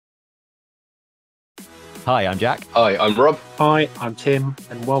Hi, I'm Jack. Hi, I'm Rob. Hi, I'm Tim,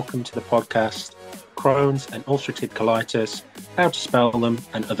 and welcome to the podcast Crohn's and Ulcerative Colitis, How to Spell Them,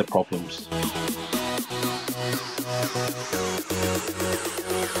 and Other Problems.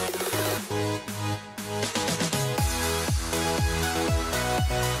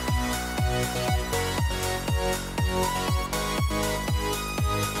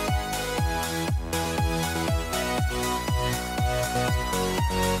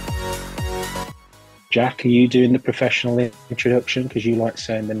 Jack, are you doing the professional introduction because you like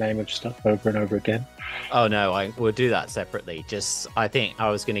saying the name of stuff over and over again? Oh no, we'll do that separately. I think I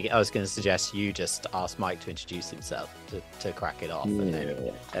was gonna suggest you just ask Mike to introduce himself to crack it off, and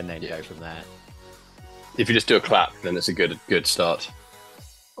then go from there. If you just do a clap, then it's a good start.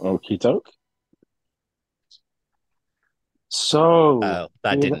 Okie doke. So,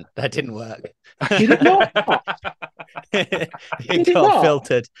 that didn't work. Did it not? It got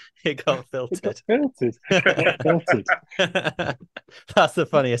filtered. It got filtered. That's the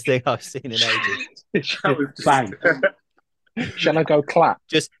funniest thing I've seen in ages. Bang. Shall I go clap?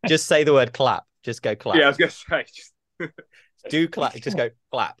 Just say the word clap. Just go clap. Yeah, I was gonna say. Do clap. Just go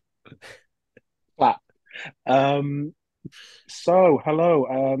clap. Clap. So,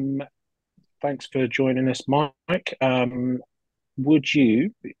 hello. Thanks for joining us, Mike. Would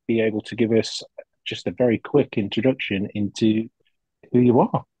you be able to give us just a very quick introduction into who you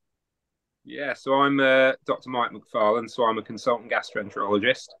are? Yeah, so I'm Dr. Mike McFarlane. So I'm a consultant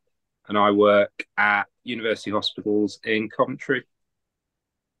gastroenterologist, and I work at university hospitals in Coventry.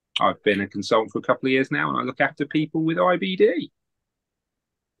 I've been a consultant for a couple of years now, and I look after people with IBD.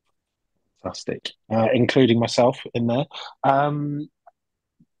 Fantastic, including myself in there.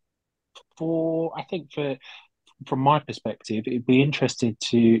 I think from my perspective, it'd be interested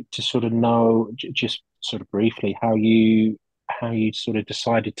to sort of know just sort of briefly how you sort of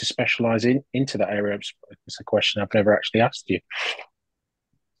decided to specialize into that area. It's a question I've never actually asked you.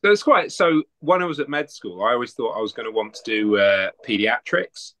 So when I was at med school, I always thought I was going to want to do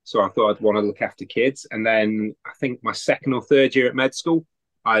pediatrics. So I thought I'd want to look after kids. And then I think my second or third year at med school,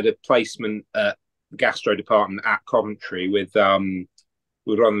 I had a placement at the gastro department at Coventry with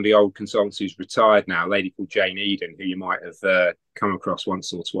one of the old consultants who's retired now, a lady called Jane Eden, who you might have come across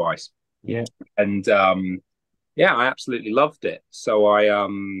once or twice. Yeah. And I absolutely loved it. So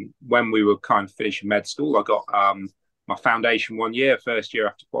when we were kind of finishing med school, I got my foundation 1 year, first year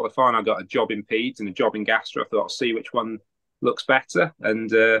after qualifying, I got a job in peds and a job in gastro. I thought I'll see which one looks better.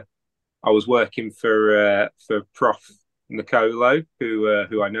 And I was working for Prof. Nicolo,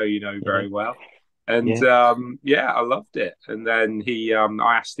 who I know you know very well. And I loved it. And then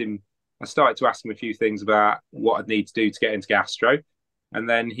I started to ask him a few things about what I'd need to do to get into gastro. And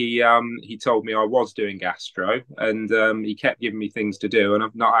then he told me I was doing gastro, and he kept giving me things to do. And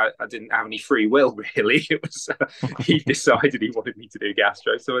I didn't have any free will, really. It was he decided he wanted me to do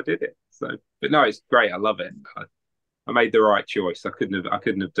gastro, so I did it. But no, it's great. I love it. I made the right choice. I couldn't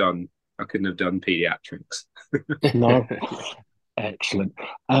have done pediatrics. No, excellent.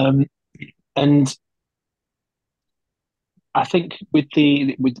 And I think with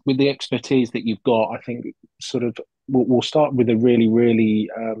the expertise that you've got, I think sort of we'll start with a really, really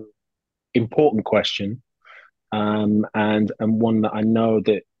important question, and one that I know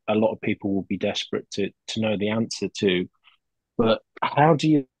that a lot of people will be desperate to know the answer to. But how do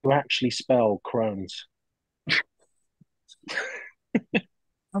you actually spell Crohn's?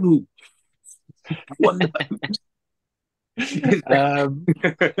 Oh, is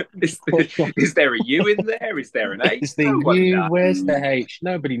there a U in there? Is there an H? Is the U? Where's the H?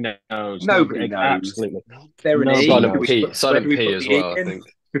 Nobody knows. Nobody knows. Absolutely. There an Silent P as well, I think.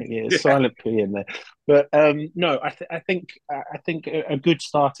 Yeah, silent P in there. But no, I think a good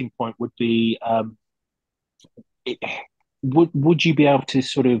starting point would be would you be able to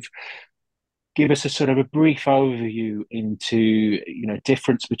sort of give us a sort of a brief overview into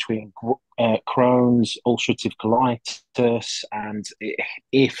difference between Crohn's, ulcerative colitis, and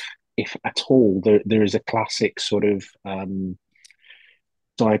if at all there is a classic sort of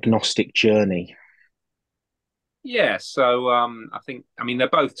diagnostic journey? Yeah, so they're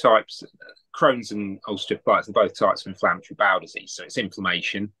both types. Crohn's and ulcerative colitis are both types of inflammatory bowel disease. So it's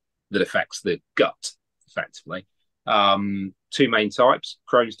inflammation that affects the gut, effectively. Two main types: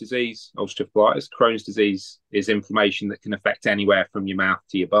 Crohn's disease, ulcerative colitis. Crohn's disease is inflammation that can affect anywhere from your mouth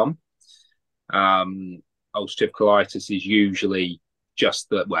to your bum. Ulcerative colitis is usually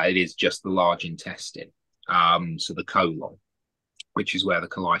it is just the large intestine, so the colon, which is where the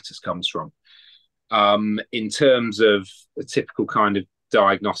colitis comes from. In terms of a typical kind of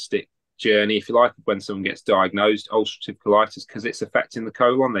diagnostic journey, if you like, when someone gets diagnosed ulcerative colitis, because it's affecting the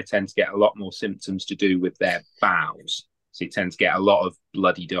colon, they tend to get a lot more symptoms to do with their bowels. So you tend to get a lot of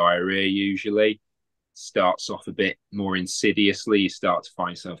bloody diarrhea usually. Starts off a bit more insidiously. You start to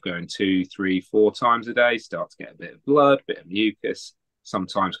find yourself going 2, 3, 4 times a day, start to get a bit of blood, a bit of mucus,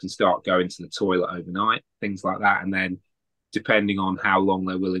 sometimes can start going to the toilet overnight, things like that. And then depending on how long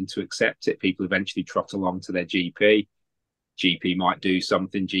they're willing to accept it, people eventually trot along to their GP. GP might do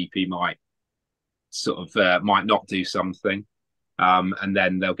something, GP might might not do something, and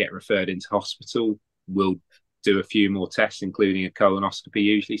then they'll get referred into hospital. We'll do a few more tests, including a colonoscopy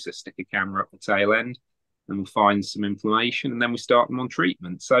usually, so stick a camera up the tail end, and we'll find some inflammation, and then we start them on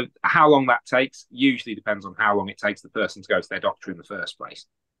treatment. So how long that takes usually depends on how long it takes the person to go to their doctor in the first place.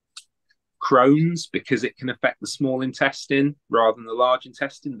 Crohn's, because it can affect the small intestine rather than the large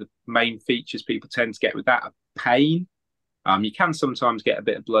intestine, the main features people tend to get with that are pain. You can sometimes get a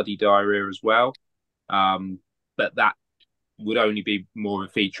bit of bloody diarrhea as well, but that would only be more of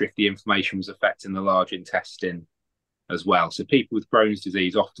a feature if the inflammation was affecting the large intestine as well. So people with Crohn's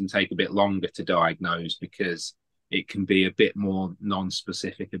disease often take a bit longer to diagnose because it can be a bit more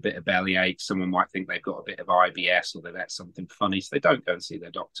non-specific, a bit of bellyache. Someone might think they've got a bit of IBS or they've had something funny, so they don't go and see their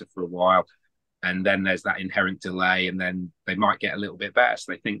doctor for a while. And then there's that inherent delay, and then they might get a little bit better,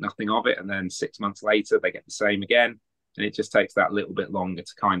 so they think nothing of it. And then 6 months later, they get the same again. And it just takes that little bit longer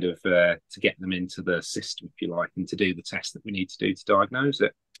to kind of to get them into the system, if you like, and to do the test that we need to do to diagnose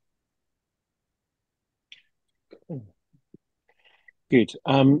it. Good.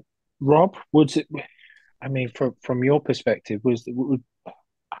 Rob, from your perspective,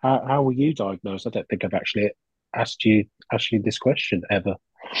 how were you diagnosed? I don't think I've actually asked you this question ever.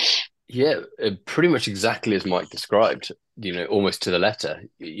 Yeah, pretty much exactly as Mike described, almost to the letter.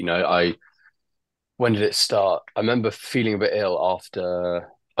 When did it start? I remember feeling a bit ill after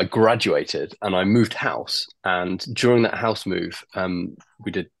I graduated and I moved house. And during that house move,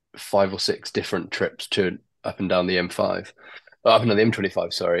 we did 5 or 6 different trips up and down the M5, up and down the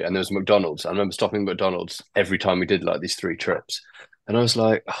M25, sorry. And there was a McDonald's. I remember stopping at McDonald's every time we did like these 3 trips. And I was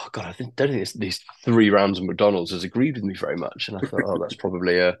like, oh God, I don't think these 3 rounds of McDonald's has agreed with me very much. And I thought, oh, that's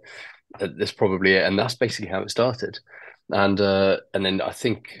probably it. And that's basically how it started. And then I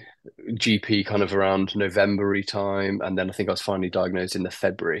think GP kind of around November-y time, and then I think I was finally diagnosed in the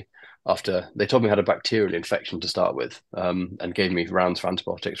February after they told me I had a bacterial infection to start with, and gave me rounds for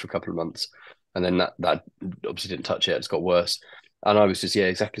antibiotics for a couple of months, and then that obviously didn't touch it. It's got worse, and I was just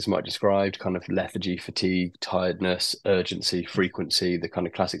exactly as Mike described, kind of lethargy, fatigue, tiredness, urgency, frequency, the kind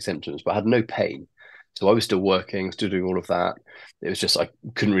of classic symptoms, but I had no pain. So I was still working, still doing all of that. It was just I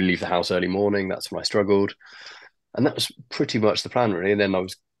couldn't really leave the house early morning. That's when I struggled. And that was pretty much the plan, really. And then I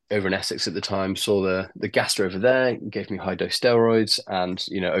was over in Essex at the time, saw the gastro over there, gave me high-dose steroids, and,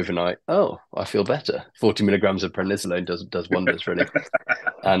 overnight, oh, I feel better. 40 milligrams of prednisolone does wonders, really.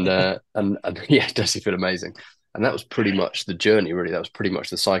 and yeah, it does feel amazing. And that was pretty much the journey, really. That was pretty much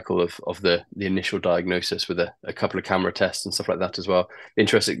the cycle of the initial diagnosis with a couple of camera tests and stuff like that as well.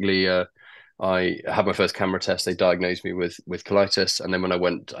 Interestingly, I had my first camera test. They diagnosed me with colitis. And then when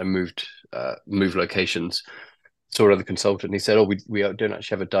I moved locations, saw another consultant, and he said, oh, we don't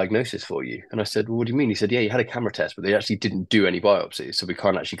actually have a diagnosis for you. And I said, well, what do you mean? He said, yeah, you had a camera test, but they actually didn't do any biopsies, so we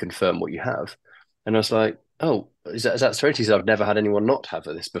can't actually confirm what you have. And I was like, oh, is that strange? He said, I've never had anyone not have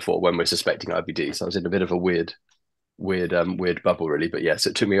this before when we're suspecting IBD. So I was in a bit of a weird bubble, really. But yes,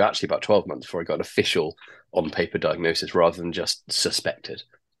 it took me actually about 12 months before I got an official on-paper diagnosis rather than just suspected.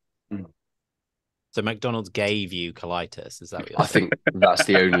 So McDonald's gave you colitis, is that what you're saying? I think that's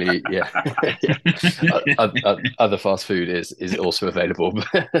the only, other fast food is also available.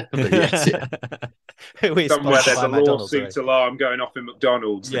 But yes, yeah. Somewhere there's a lawsuit alarm going off in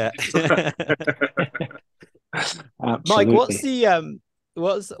McDonald's. Yeah. Mike,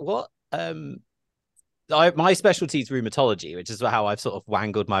 my specialty is rheumatology, which is how I've sort of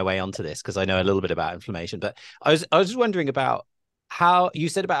wangled my way onto this because I know a little bit about inflammation. But I was just wondering about how you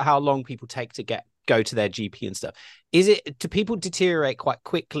said about how long people take to go to their GP and stuff. Do people deteriorate quite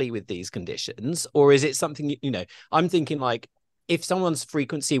quickly with these conditions, or is it something, I'm thinking like if someone's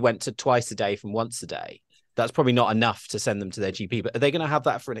frequency went to twice a day from once a day, that's probably not enough to send them to their GP, but are they going to have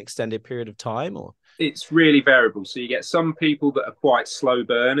that for an extended period of time? Or it's really variable. So you get some people that are quite slow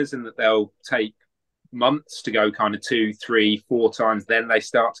burners in that they'll take months to go kind of 2, 3, 4 times, then they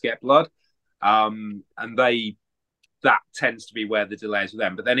start to get blood. And that tends to be where the delay is with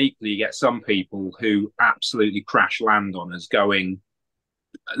them. But then equally, you get some people who absolutely crash land on us going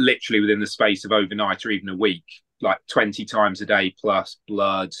literally within the space of overnight or even a week, like 20 times a day plus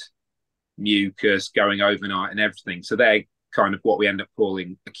blood, mucus, going overnight and everything. So they're kind of what we end up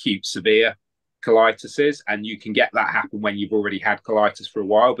calling acute severe colitis, and you can get that happen when you've already had colitis for a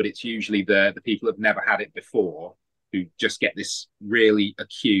while, but it's usually the people who've never had it before who just get this really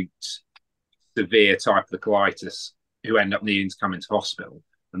acute severe type of the colitis who end up needing to come into hospital.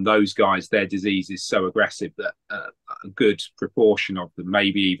 And those guys, their disease is so aggressive that a good proportion of them,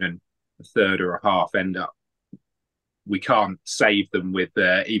 maybe even a third or a half, end up, we can't save them with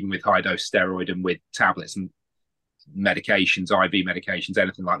even with high dose steroid and with tablets and medications, IV medications,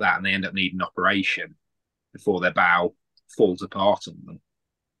 anything like that, and they end up needing an operation before their bowel falls apart on them.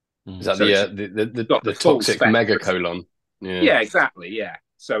 Is that so the toxic megacolon? Yeah, exactly. Yeah.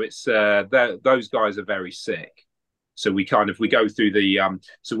 So it's those guys are very sick. So we go through the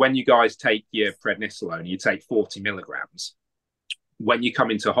so when you guys take your prednisolone, you take 40 milligrams. When you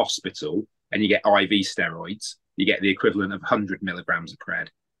come into hospital and you get IV steroids, you get the equivalent of 100 milligrams of pred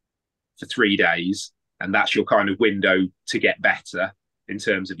for 3 days. And that's your kind of window to get better in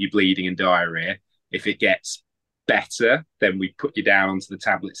terms of your bleeding and diarrhea. If it gets better, then we put you down onto the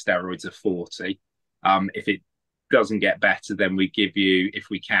tablet steroids of 40. If it doesn't get better, then we give you, if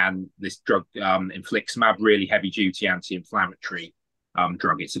we can, this drug, infliximab, really heavy-duty anti-inflammatory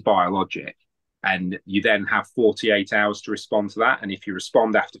drug. It's a biologic. And you then have 48 hours to respond to that. And if you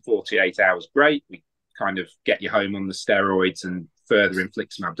respond after 48 hours, great. We kind of get you home on the steroids and further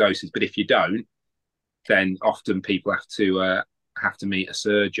infliximab doses. But if you don't, then often people have to meet a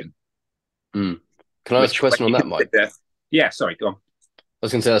surgeon. Can I ask a question on that, Mike? Yeah, sorry, go on. I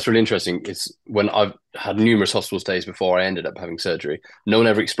was going to say that's really interesting. It's when I've had numerous hospital stays before I ended up having surgery. No one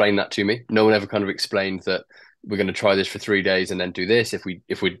ever explained that to me. No one ever kind of explained that we're going to try this for 3 days and then do this if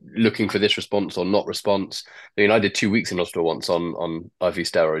we're looking for this response or not response. I mean, I did 2 weeks in hospital once on IV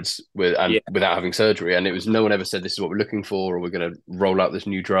steroids without having surgery, and it was no one ever said this is what we're looking for or we're going to roll out this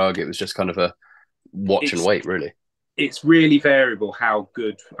new drug. It was just kind of a watch and wait, really. It's really variable how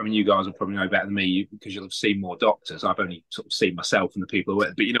good. I mean, you guys will probably know better than me because you'll have seen more doctors. I've only sort of seen myself and the people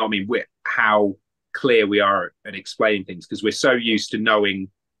with, but you know what I mean, how clear we are at explaining things because we're so used to knowing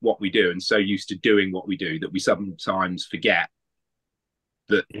what we do and so used to doing what we do that we sometimes forget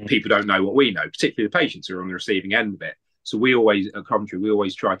that people don't know what we know, particularly the patients who are on the receiving end of it. So we always, at Commentary, we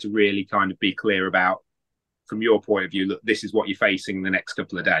always try to really kind of be clear about, from your point of view, look, this is what you're facing in the next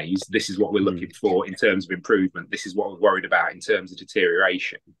couple of days. This is what we're looking for in terms of improvement. This is what we're worried about in terms of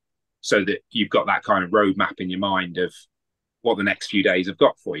deterioration, so that you've got that kind of roadmap in your mind of what the next few days have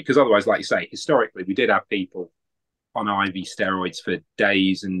got for you. Because otherwise, like you say, historically, we did have people on IV steroids for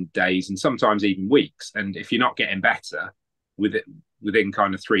days and days and sometimes even weeks. And if you're not getting better within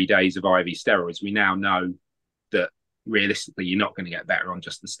kind of 3 days of IV steroids, we now know that realistically, you're not going to get better on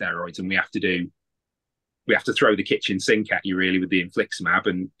just the steroids. And we have to throw the kitchen sink at you really with the infliximab,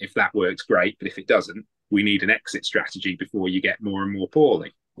 and if that works, great. But if it doesn't, we need an exit strategy before you get more and more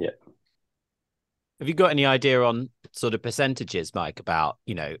poorly. Yeah. Have you got any idea on sort of percentages, Mike, about,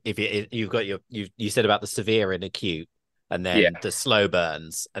 you know, if you've got you said about the severe and acute, and then the slow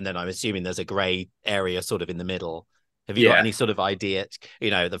burns, and then I'm assuming there's a grey area sort of in the middle. Have you got any sort of idea?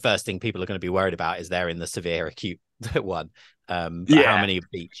 You know, the first thing people are going to be worried about is they're in the severe acute one. How many of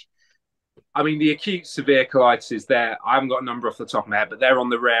each? I mean, the acute severe colitis is there. I haven't got a number off the top of my head, but they're on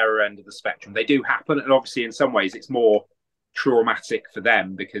the rarer end of the spectrum. They do happen. And obviously, in some ways, it's more traumatic for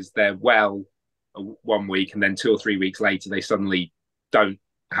them because they're well 1 week and then 2 or 3 weeks later, they suddenly don't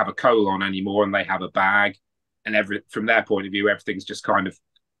have a colon anymore and they have a bag. And from their point of view, everything's just kind of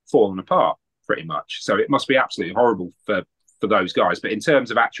fallen apart pretty much. So it must be absolutely horrible for those guys. But in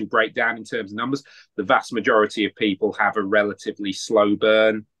terms of actual breakdown, in terms of numbers, the vast majority of people have a relatively slow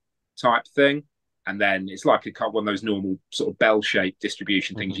burn type thing, and then it's like one of those normal sort of bell-shaped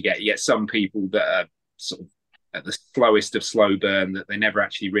distribution things. You get some people that are sort of at the slowest of slow burn, that they never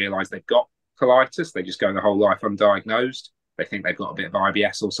actually realize they've got colitis. They just go their whole life undiagnosed. They think they've got a bit of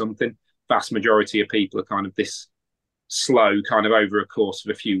IBS or something. Vast majority of people are kind of this slow, kind of over a course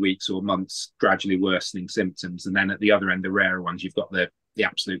of a few weeks or months, gradually worsening symptoms. And then at the other end, the rarer ones, you've got the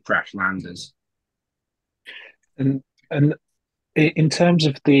absolute crash landers. And in terms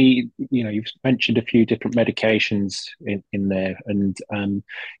of you've mentioned a few different medications in there, and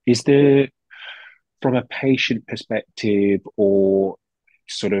is there, from a patient perspective, or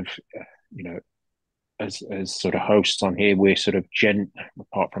sort of, as sort of hosts on here, we're sort of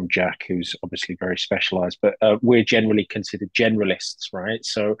apart from Jack, who's obviously very specialized, but we're generally considered generalists, right?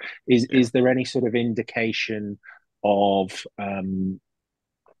 So is there any sort of indication of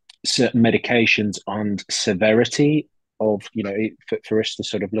certain medications and severity of, for us to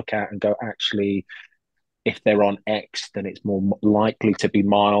sort of look at and go, actually, if they're on X, then it's more likely to be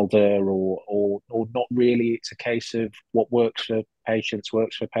milder, or not really. It's a case of what works for patients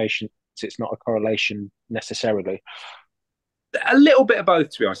works for patients. It's not a correlation necessarily. A little bit of both,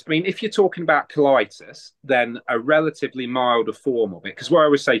 to be honest. I mean, if you're talking about colitis, then a relatively milder form of it, because what I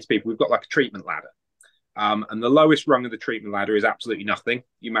always say to people, we've got like a treatment ladder. And the lowest rung of the treatment ladder is absolutely nothing.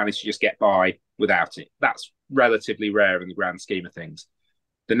 You manage to just get by without it. That's relatively rare in the grand scheme of things.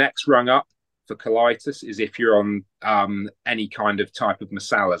 The next rung up for colitis is if you're on any kind of type of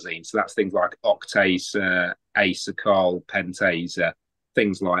mesalazine. So that's things like octase, acecol, pentase,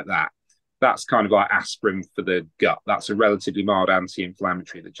 things like that. That's kind of like aspirin for the gut. That's a relatively mild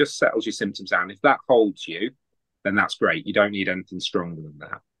anti-inflammatory that just settles your symptoms down. If that holds you, then that's great. You don't need anything stronger than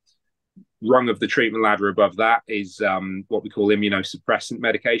that. Rung of the treatment ladder above that is what we call immunosuppressant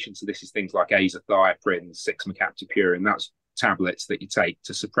medication. So this is things like azathioprine, 6-mercaptopurine. That's tablets that you take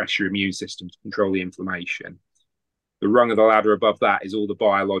to suppress your immune system to control the inflammation. The rung of the ladder above that is all the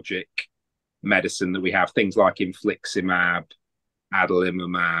biologic medicine that we have, things like infliximab,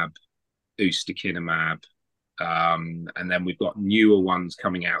 adalimumab, ustekinumab, and then we've got newer ones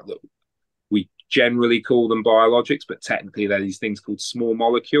coming out that we generally call them biologics, but technically they're these things called small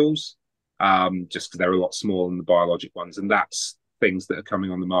molecules, just because they're a lot smaller than the biologic ones. And that's things that are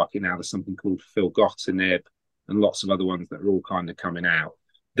coming on the market now. There's something called filgotinib and lots of other ones that are all kind of coming out.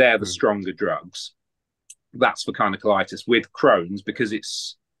 They're the stronger drugs. That's for kind of colitis. With Crohn's, because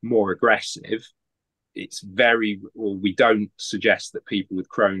it's more aggressive, we don't suggest that people with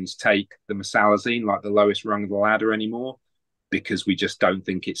Crohn's take the mesalazine, like the lowest rung of the ladder, anymore, because we just don't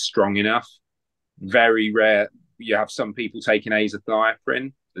think it's strong enough. Very rare. You have some people taking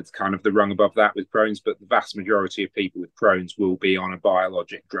azathioprine. That's kind of the rung above that with Crohn's, but the vast majority of people with Crohn's will be on a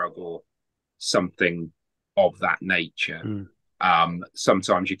biologic drug or something of that nature.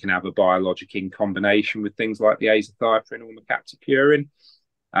 Sometimes you can have a biologic in combination with things like the azathioprine or mercaptopurine.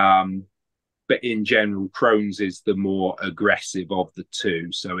 But in general, Crohn's is the more aggressive of the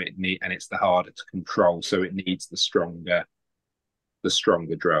two, so it's the harder to control, so it needs the stronger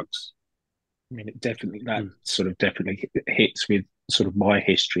drugs. I mean, that sort of definitely hits with sort of my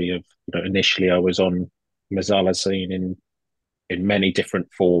history of, initially I was on mesalazine in many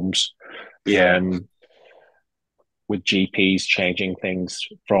different forms. With GPs changing things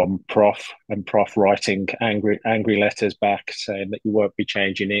from prof writing angry letters back saying that you won't be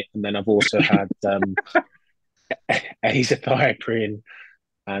changing it. And then I've also had azathioprine.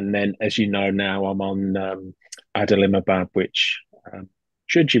 And then, as you know, now I'm on adalimumab, which,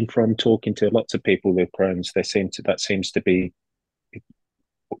 judging from talking to lots of people with Crohn's, that seems to be,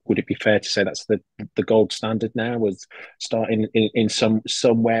 would it be fair to say that's the gold standard now, was starting in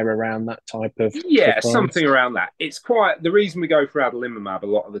somewhere around that type of something around that. It's quite the reason we go for adalimumab a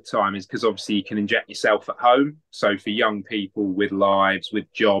lot of the time is because obviously you can inject yourself at home. So for young people with lives,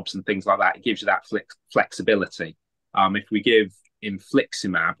 with jobs and things like that, it gives you that flexibility. If we give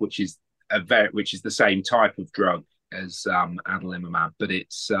infliximab, which is the same type of drug as adalimumab, but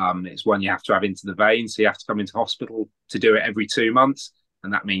it's one you have to have into the vein, so you have to come into hospital to do it every 2 months.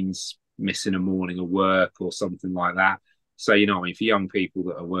 And that means missing a morning of work or something like that. So, for young people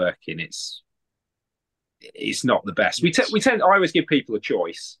that are working, it's not the best. I always give people a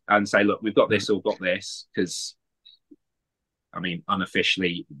choice and say, look, we've got this or got this, because,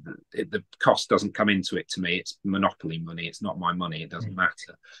 unofficially, the cost doesn't come into it to me. It's monopoly money. It's not my money. It doesn't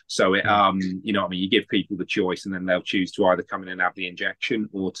matter. So, you give people the choice, and then they'll choose to either come in and have the injection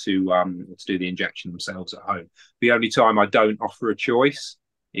or to do the injection themselves at home. The only time I don't offer a choice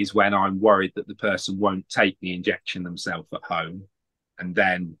is when I'm worried that the person won't take the injection themselves at home, and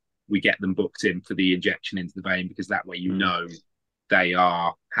then we get them booked in for the injection into the vein, because that way they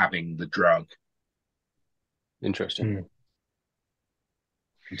are having the drug. Interesting.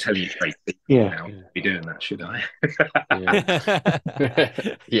 I'm telling you straight now, be doing that, should I?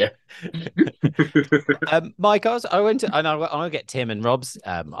 Mike, I want to get Tim and Rob's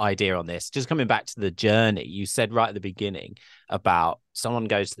idea on this. Just coming back to the journey, you said right at the beginning about someone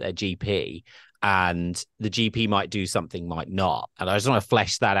goes to their GP and the GP might do something, might not. And I just want to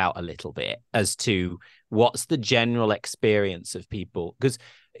flesh that out a little bit as to what's the general experience of people, because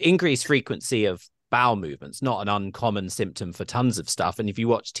increased frequency of bowel movements, not an uncommon symptom for tons of stuff. And if you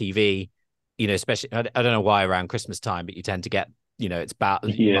watch TV, especially, I don't know why around Christmas time, but you tend to get, it's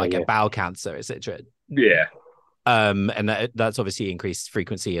get bowel cancer, etc. Yeah. And that's obviously increased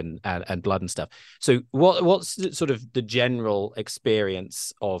frequency and blood and stuff. So what's sort of the general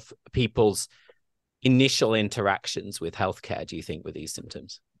experience of people's initial interactions with healthcare, do you think, with these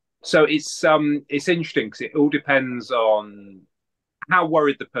symptoms? So it's interesting because it all depends on how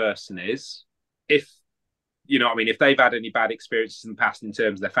worried the person is. If you know what I mean, if they've had any bad experiences in the past in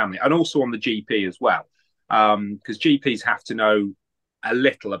terms of their family, and also on the GP as well, because GPs have to know a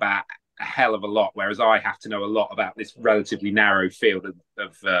little about a hell of a lot, whereas I have to know a lot about this relatively narrow field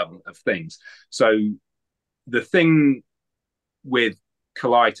of things. So the thing with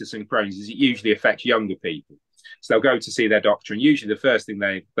colitis and Crohn's is it usually affects younger people. So they'll go to see their doctor, and usually the first thing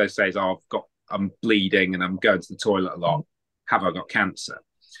they say is, oh, I'm bleeding and I'm going to the toilet a lot. Have I got cancer?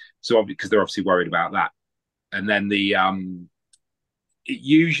 So because they're obviously worried about that. And then it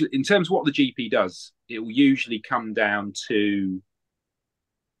usually, in terms of what the GP does, it will usually come down to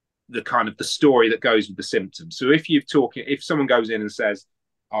the kind of the story that goes with the symptoms. So if someone goes in and says,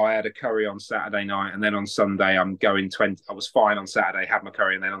 oh, I had a curry on Saturday night, and then on Sunday I'm going 20, I was fine on Saturday, had my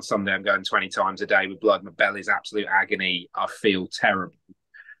curry, and then on Sunday I'm going 20 times a day with blood, my belly's absolute agony, I feel terrible.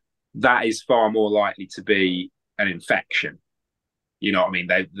 That is far more likely to be an infection. You know what I mean?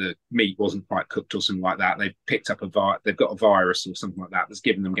 The meat wasn't quite cooked or something like that. They've picked up they've got a virus or something like that that's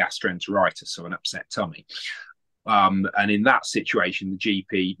given them gastroenteritis or an upset tummy. And in that situation, the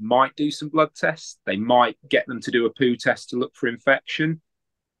GP might do some blood tests. They might get them to do a poo test to look for infection,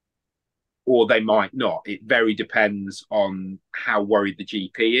 or they might not. It very depends on how worried the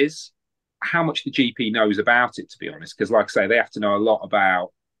GP is, how much the GP knows about it, to be honest. Because like I say, they have to know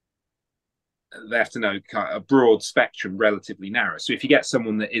kind of a broad spectrum, relatively narrow. So if you get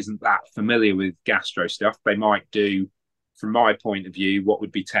someone that isn't that familiar with gastro stuff, they might do, from my point of view, what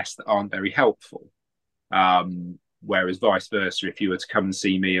would be tests that aren't very helpful. Whereas vice versa, if you were to come and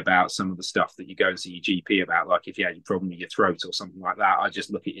see me about some of the stuff that you go and see your GP about, like if you had a problem with your throat or something like that, I just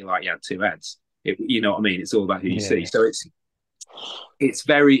look at you like you had two heads. You know what I mean? It's all about who you see. So it's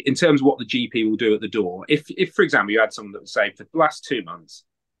very, in terms of what the GP will do at the door. If for example, you had someone that would say, for the last 2 months,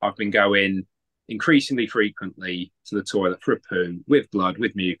 I've been going increasingly frequently to the toilet for a poo with blood,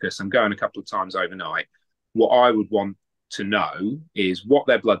 with mucus, I'm going a couple of times overnight. What I would want to know is what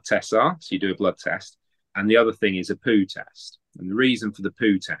their blood tests are. So you do a blood test. And the other thing is a poo test. And the reason for the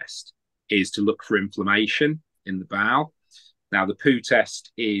poo test is to look for inflammation in the bowel. Now, the poo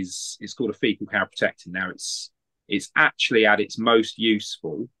test it's called a fecal calprotectin. Now, it's actually at its most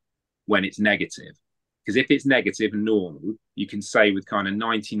useful when it's negative. Because if it's negative and normal, you can say with kind of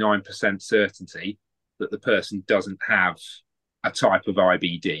 99% certainty that the person doesn't have a type of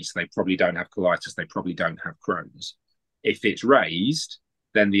IBD. So they probably don't have colitis. They probably don't have Crohn's. If it's raised,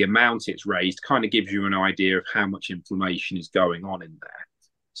 then the amount it's raised kind of gives you an idea of how much inflammation is going on in there.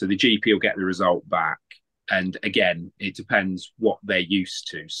 So the GP will get the result back. And again, it depends what they're used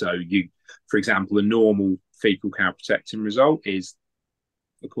to. So for example, a normal fecal calprotectin result is,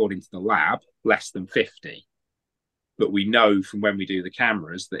 according to the lab, less than 50. But we know from when we do the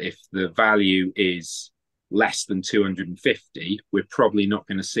cameras that if the value is less than 250, we're probably not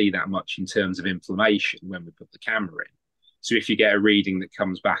going to see that much in terms of inflammation when we put the camera in. So if you get a reading that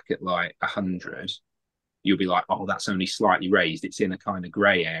comes back at like 100, you'll be like, oh, that's only slightly raised. It's in a kind of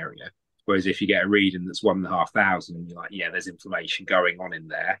grey area. Whereas if you get a reading that's 1,500, you're like, yeah, there's inflammation going on in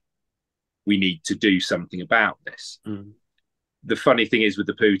there. We need to do something about this. Mm. The funny thing is with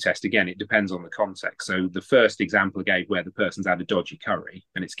the poo test, again, it depends on the context. So the first example I gave where the person's had a dodgy curry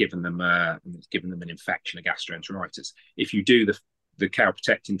and it's given them an infection, a gastroenteritis. If you do the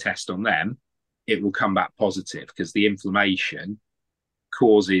calprotectin test on them, it will come back positive because the inflammation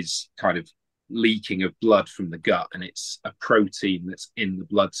causes kind of leaking of blood from the gut, and it's a protein that's in the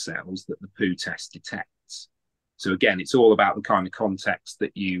blood cells that the poo test detects. So again, it's all about the kind of context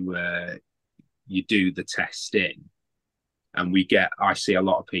that you do the test in. And I see a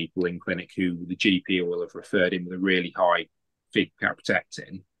lot of people in clinic who the GP will have referred in with a really high fecal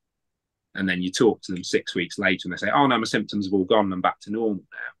calprotectin, and then you talk to them 6 weeks later and they say, oh no, my symptoms have all gone and I'm back to normal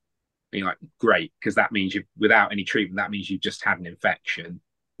now. And you're like, great, because that means without any treatment, that means you've just had an infection.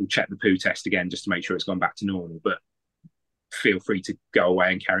 We'll check the poo test again just to make sure it's gone back to normal, but feel free to go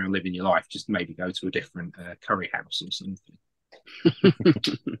away and carry on living your life. Just maybe go to a different curry house or something.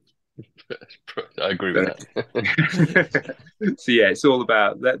 I agree with that. So yeah, it's all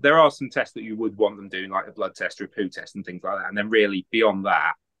about there are some tests that you would want them doing, like a blood test or a poo test and things like that. And then really beyond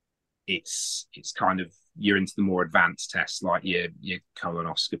that, it's kind of you're into the more advanced tests like your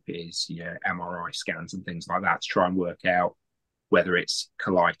colonoscopies, your MRI scans and things like that to try and work out whether it's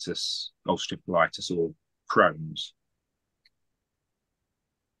colitis, ulcerative colitis, or Crohn's.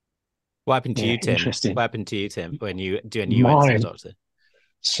 What happened to you, Tim? Interesting. What happened to you, Tim, when you went to the doctor?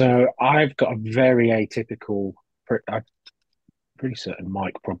 So I've got a very atypical. I'm pretty certain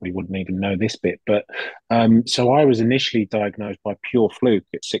Mike probably wouldn't even know this bit, but so I was initially diagnosed by pure fluke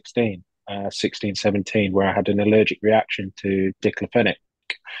at 16, 17, where I had an allergic reaction to diclofenac.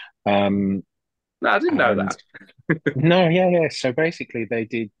 No, I didn't know And that. no, yeah. So basically, they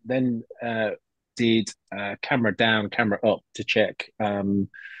did camera down, camera up to check that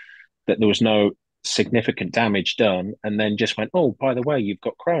there was no significant damage done, and then just went, oh, by the way, you've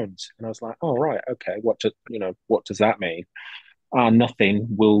got Crohn's. And I was like, oh, right, okay. What does that mean? Nothing.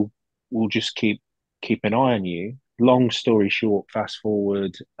 We'll just keep an eye on you. Long story short, fast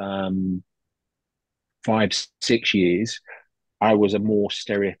forward 5, 6 years, I was a more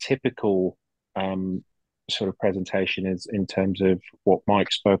stereotypical um, sort of presentation is in terms of what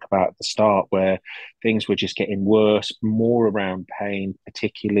Mike spoke about at the start, where things were just getting worse, more around pain,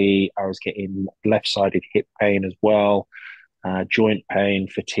 particularly I was getting left-sided hip pain as well, joint pain,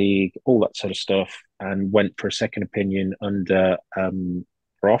 fatigue, all that sort of stuff, and went for a second opinion under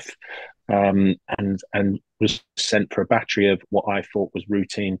Roth, and was sent for a battery of what I thought was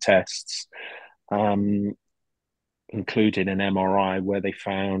routine tests, um, including an MRI where they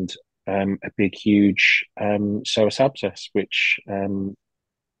found a big, huge psoas abscess, which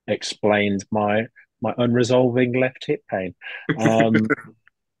explained my unresolving left hip pain,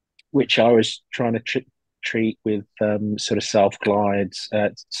 which I was trying to treat with sort of self glides,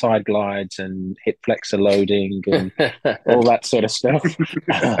 side glides, and hip flexor loading, and all that sort of stuff.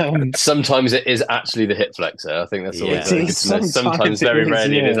 Sometimes it is actually the hip flexor. I think that's always very good to know. Sometimes, very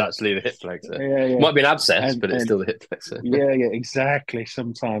rarely, it is actually the hip flexor. Yeah. Might be an abscess, but it's still the hip flexor. Yeah, exactly.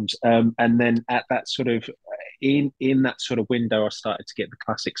 Sometimes, and then at that sort of in that sort of window, I started to get the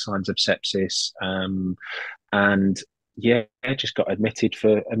classic signs of sepsis, and yeah, I just got admitted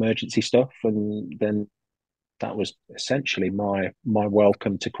for emergency stuff, and then that was essentially my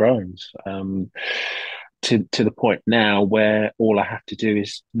welcome to Crohn's. To the point now where all I have to do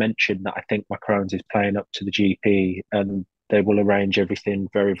is mention that I think my Crohn's is playing up to the GP, and they will arrange everything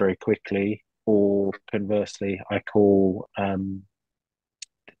very, very quickly. Or conversely, I call the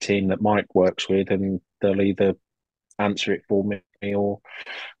team that Mike works with, and they'll either answer it for me or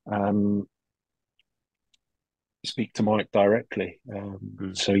speak to Mike directly.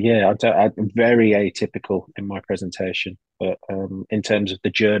 So yeah, I'm very atypical in my presentation, but in terms of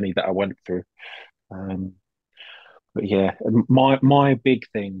the journey that I went through. But yeah, my big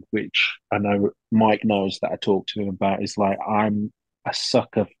thing, which I know Mike knows that I talk to him about, is like I'm a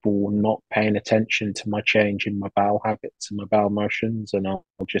sucker for not paying attention to my change in my bowel habits and my bowel motions, and I'll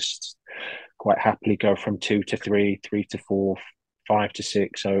just quite happily go from 2 to 3, 3 to 4, 5 to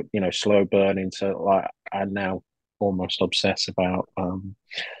 6. So slow burning. So like I now almost obsess about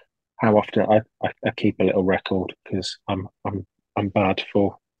how often I keep a little record, because I'm bad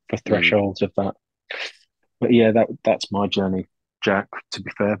for thresholds of that. But yeah, that's my journey, Jack. To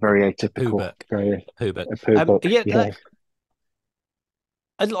be fair, very atypical. Very Hubert. Yeah.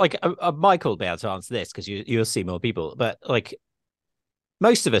 Like Mike will be able to answer this because you'll see more people, but like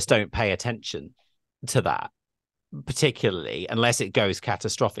most of us don't pay attention to that, particularly unless it goes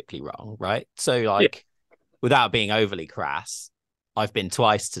catastrophically wrong, right? So like, without being overly crass, I've been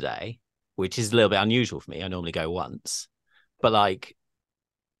twice today, which is a little bit unusual for me. I normally go once, but like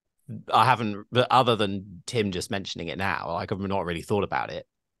I haven't, other than Tim just mentioning it now, like I've not really thought about it.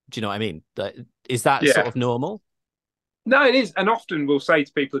 Do you know what I mean? Is that sort of normal? No, it is. And often we'll say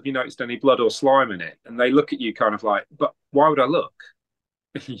to people, have you noticed any blood or slime in it? And they look at you kind of like, but why would I look?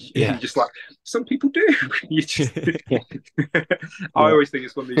 You're just like, some people do. You just... I always think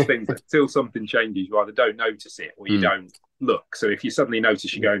it's one of these things that until something changes, you either don't notice it or you don't look. So if you suddenly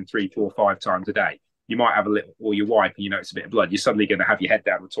notice you're going 3, 4, 5 times a day, you might have a little, or you wipe and you notice a bit of blood, you're suddenly going to have your head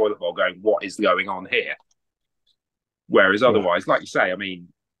down the toilet bowl going, what is going on here? Whereas otherwise, like you say, I mean,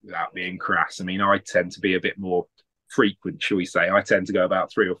 without being crass, I mean, I tend to be a bit more frequent, shall we say. I tend to go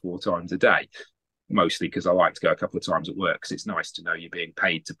about 3 or 4 times a day, mostly because I like to go a couple of times at work, because it's nice to know you're being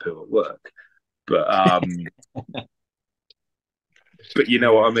paid to poo at work. But but you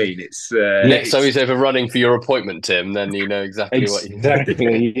know what I mean. It's next time he's ever running for your appointment, Tim, then you know exactly what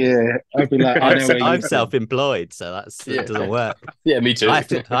you yeah. I'd be like, I'm self-employed, so it doesn't work. Yeah, me too. I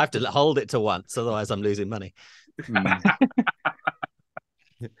have to hold it to once, otherwise I'm losing money.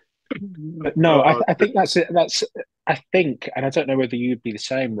 But no, I think that's it. I think, and I don't know whether you'd be the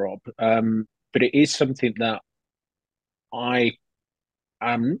same, Rob. But it is something that I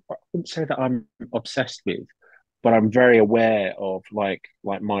wouldn't say that I'm obsessed with, but I'm very aware of. Like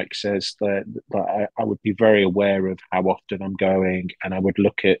Mike says, that I would be very aware of how often I'm going, and I would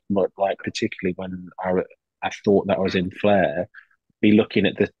look at, like, particularly when I thought that I was in flare, be looking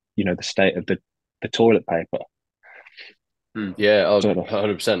at the state of the toilet paper. Yeah,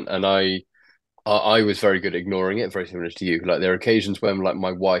 100%. And I was very good at ignoring it, very similar to you. Like, there are occasions when, like,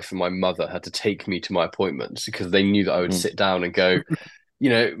 my wife and my mother had to take me to my appointments because they knew that I would sit down and go, you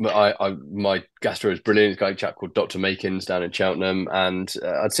know, my gastro is brilliant. This guy, a chap called Dr. Makins down in Cheltenham, and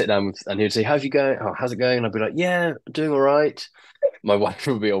I'd sit down with, and he'd say, "How's you going? Oh, how's it going?" And I'd be like, "Yeah, doing all right." My wife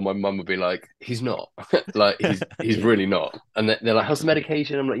would be, or my mum would be like, "He's not, like he's really not." And they're like, "How's the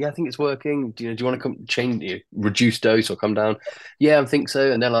medication?" I'm like, "Yeah, I think it's working. Do you want to come change, reduce dose or come down?" "Yeah, I think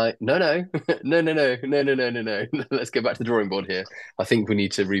so." And they're like, "No, no, no, no, no, no, no, no, no, no. Let's go back to the drawing board here. I think we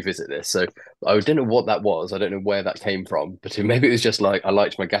need to revisit this." So I don't know what that was. I don't know where that came from, but maybe it was just like I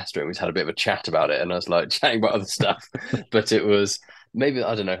liked my gastro and we had a bit of a chat about it, and I was like chatting about other stuff. But it was maybe,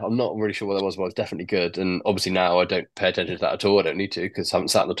 I don't know. I'm not really sure what that was, but it was definitely good. And obviously now I don't pay attention to that at all. I don't need to because I haven't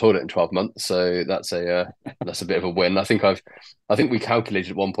sat in the toilet in 12 months. So that's a bit of a win. I think we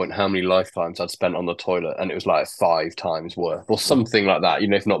calculated at one point how many lifetimes I'd spent on the toilet, and it was like 5 times worth or something like that.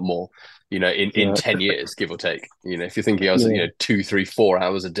 If not more. In 10 years, give or take. If you're thinking I was, 2, 3, 4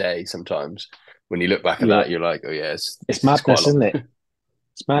 hours a day, sometimes when you look back at that, you're like, oh yeah, it's madness, isn't it?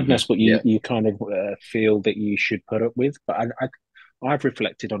 It's madness what you kind of feel that you should put up with. But I've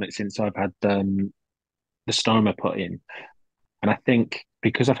reflected on it since I've had the stoma put in, and I think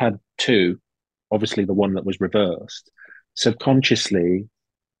because I've had two, obviously the one that was reversed, subconsciously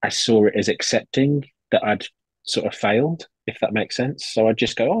I saw it as accepting that I'd sort of failed, if that makes sense. So I'd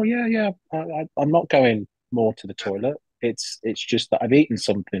just go, oh yeah, I'm not going more to the toilet. It's just that I've eaten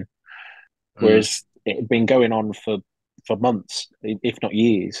something, whereas it had been going on for months, if not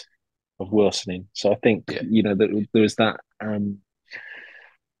years, of worsening. So I think that there was that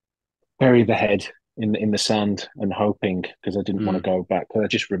bury the head in the sand and hoping, because I didn't want to go back. I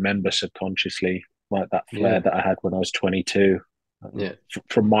just remember subconsciously like that flare that I had when I was 22.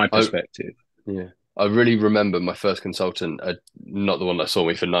 From my perspective. I really remember my first consultant, not the one that saw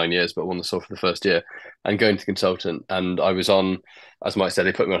me for 9 years, but one that saw for the first year, and going to consultant. And I was on, as Mike said,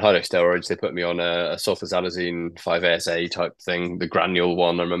 they put me on high-dose steroids. They put me on a sulfasalazine 5-ASA type thing, the granule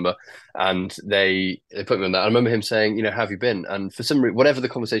one, I remember. And they put me on that. I remember him saying, how have you been? And for some reason, whatever the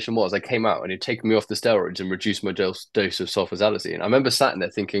conversation was, I came out and he'd taken me off the steroids and reduced my dose of sulfasalazine. I remember sat in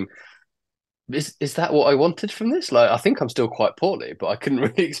there thinking, is that what I wanted from this? Like, I think I'm still quite poorly, but I couldn't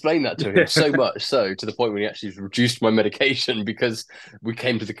really explain that to him so much so to the point when he actually reduced my medication because we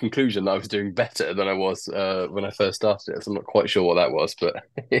came to the conclusion that I was doing better than I was when I first started it. So I'm not quite sure what that was, but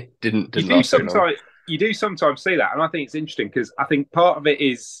it didn't last very long. You do sometimes see that, and I think it's interesting because I think part of it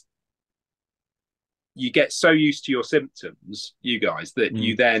is you get so used to your symptoms, you guys, that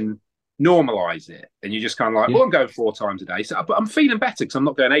you then normalize it, and you're just kind of like, well, I'm going 4 times a day, so but I'm feeling better because I'm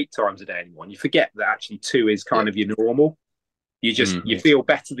not going 8 times a day anymore. And you forget that actually 2 is kind of your normal. You just you feel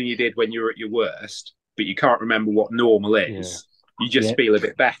better than you did when you were at your worst, but you can't remember what normal is. You just feel a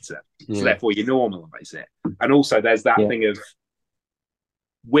bit better, so therefore you normalize it. And also there's that thing of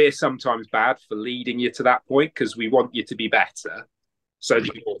we're sometimes bad for leading you to that point because we want you to be better. So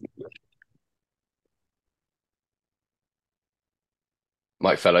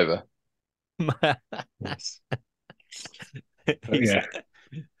Mike fell over.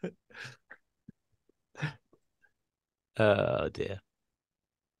 Oh dear.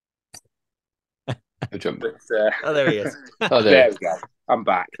 Jump. But, oh, there he is. There we go. I'm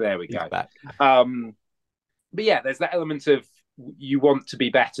back. There we go. Back. But yeah, there's that element of you want to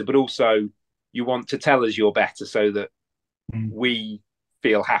be better, but also you want to tell us you're better so that we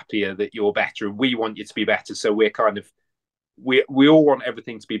feel happier that you're better, and we want you to be better. So we're kind of we all want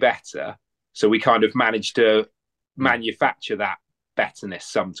everything to be better. So we kind of manage to manufacture that betterness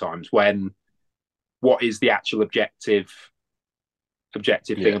sometimes when what is the actual objective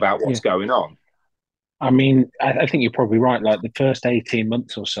thing about what's going on. I mean, I think you're probably right. Like the first 18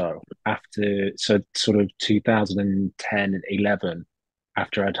 months or so after, so sort of 2010 and 11,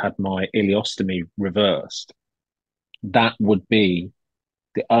 after I'd had my ileostomy reversed, that would be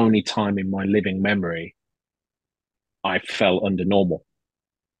the only time in my living memory I fell under normal,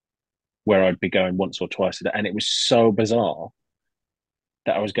 where I'd be going once or twice a day. And it was so bizarre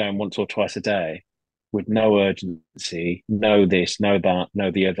that I was going once or twice a day with no urgency, no this, no that,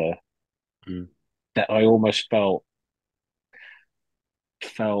 no the other, that I almost felt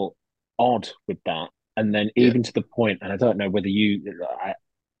odd with that. And then even to the point, and I don't know whether you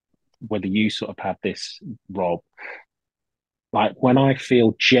sort of have this, Rob, like when I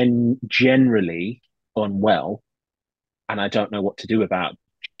feel generally unwell and I don't know what to do about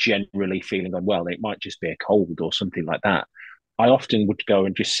generally feeling unwell, it might just be a cold or something like that, I often would go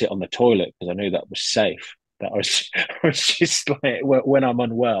and just sit on the toilet because I knew that was safe. That I was just like, when I'm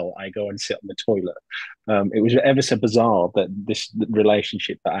unwell, I go and sit on the toilet. It was ever so bizarre that this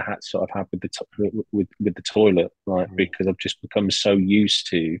relationship that I had sort of had with the toilet, right? Because I've just become so used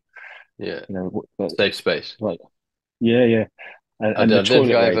to, safe space. Like, yeah. and the don't think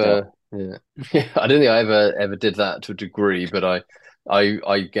toilet I radar. ever, yeah, I don't think I ever did that to a degree, but I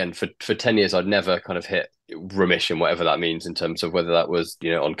again for 10 years I'd never kind of hit remission, whatever that means in terms of whether that was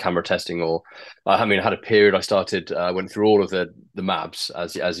on camera testing or I mean I had a period I started went through all of the MABs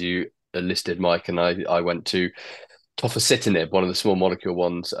as you listed, Mike, and I went to tofacitinib, one of the small molecule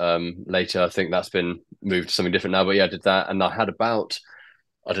ones. Later I think that's been moved to something different now, but yeah, I did that, and I had about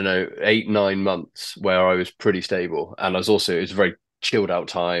I don't know 8 9 months where I was pretty stable, and it was a very chilled out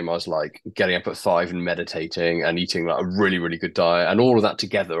time. I was like getting up at 5 and meditating and eating like a really really good diet, and all of that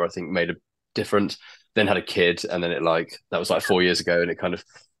together I think made a difference. Then had a kid, and then that was like 4 years ago, and it kind of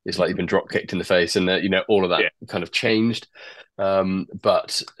it's like you've been drop kicked in the face, and all of that kind of changed.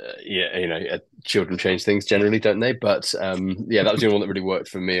 But yeah, children change things generally, don't they? But yeah, that was the only one that really worked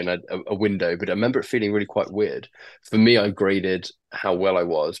for me, and a window. But I remember it feeling really quite weird. For me, I graded how well I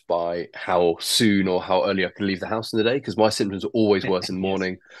was by how soon or how early I could leave the house in the day, because my symptoms were always worse in the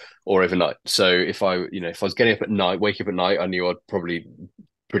morning or overnight. So if I was getting up at night, waking up at night, I knew I'd probably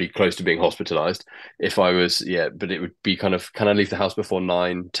pretty close to being hospitalized. If I was, but it would be kind of, can I leave the house before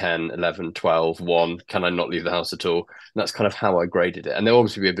 9, 10, 11, 12, 1? Can I not leave the house at all? And that's kind of how I graded it. And there'll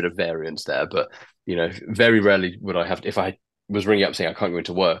obviously be a bit of variance there, but, very rarely would I have, if I was ringing up saying I can't go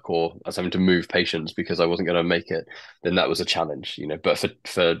into work or I was having to move patients because I wasn't going to make it, then that was a challenge, But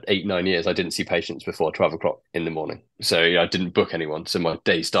for 8, 9 years, I didn't see patients before 12 o'clock in the morning. So I didn't book anyone. So my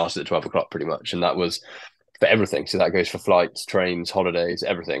day started at 12 o'clock pretty much. And that was for everything. So that goes for flights, trains, holidays,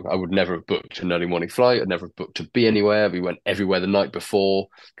 everything. I would never have booked an early morning flight. I'd never have booked to be anywhere. We went everywhere the night before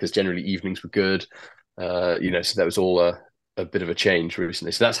because generally evenings were good. So that was all a bit of a change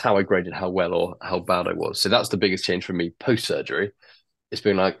recently. So that's how I graded how well or how bad I was. So that's the biggest change for me post surgery. It's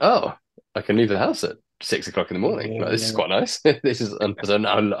been like, oh, I can leave the house at 6 o'clock in the morning. This is quite nice. This is so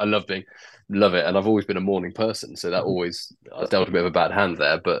I love it. And I've always been a morning person. So that I dealt a bit of a bad hand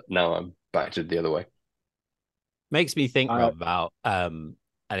there, but now I'm back to the other way. Makes me think, Rob, about and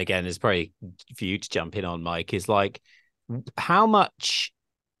again, it's probably for you to jump in on, Mike, is like how much,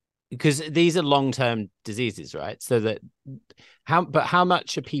 because these are long-term diseases, right? So that how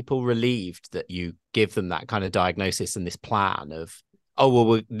much are people relieved that you give them that kind of diagnosis and this plan of, oh,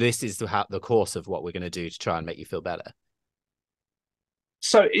 well, this is the course of what we're going to do to try and make you feel better?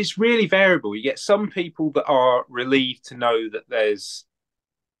 So it's really variable. You get some people that are relieved to know that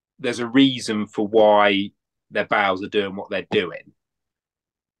there's a reason for why their bowels are doing what they're doing.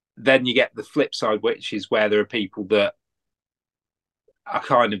 Then you get the flip side, which is where there are people that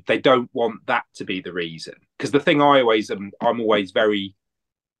are they don't want that to be the reason. Because the thing I'm always very,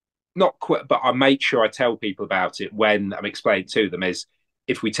 not quite, but I make sure I tell people about it when I'm explaining to them is,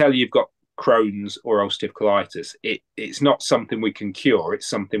 if we tell you you've got Crohn's or ulcerative colitis, it's not something we can cure. It's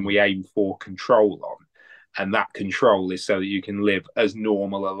something we aim for control on. And that control is so that you can live as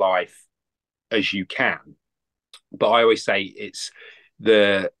normal a life as you can. But I always say it's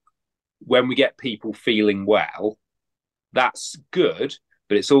when we get people feeling well, that's good,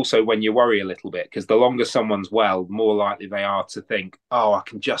 but it's also when you worry a little bit, because the longer someone's well, the more likely they are to think, oh, I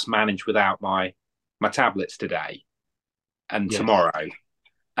can just manage without my tablets today and tomorrow.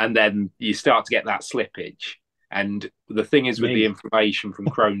 And then you start to get that slippage. And the thing is with the inflammation from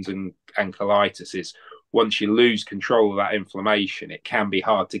Crohn's and colitis is, once you lose control of that inflammation, it can be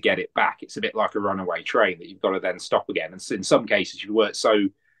hard to get it back. It's a bit like a runaway train that you've got to then stop again. And in some cases, you work so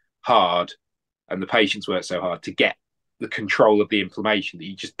hard and the patients work so hard to get the control of the inflammation that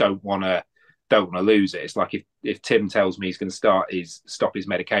you just don't want to lose it. It's like if Tim tells me he's going to stop his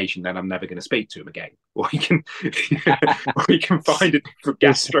medication, then I'm never going to speak to him again. Or he can find a different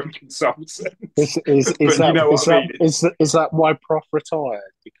gastro consultant. Is that why Prof retired?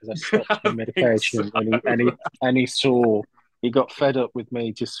 Because I stopped my medication and he saw, he got fed up with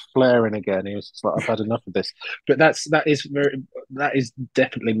me just flaring again. He was just like, I've had enough of this. But that is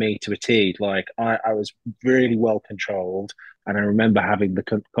definitely me to a T. Like I was really well controlled, and I remember having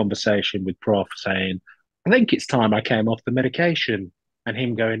the conversation with Prof saying, I think it's time I came off the medication. And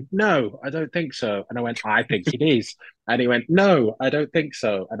him going, no, I don't think so. And I went, I think it is. And he went, no, I don't think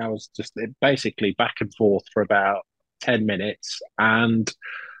so. And I was just basically back and forth for about 10 minutes. And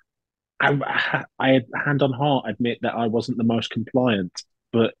I hand on heart, admit that I wasn't the most compliant,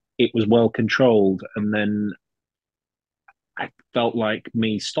 but it was well controlled. And then I felt like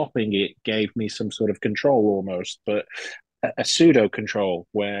me stopping it gave me some sort of control almost, but a pseudo control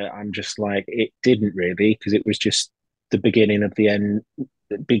where I'm just like, it didn't really, because it was just the beginning of the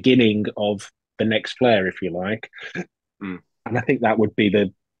beginning of the next flare, if you like. And I think that would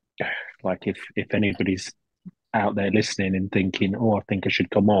be like if anybody's out there listening and thinking, oh, I think I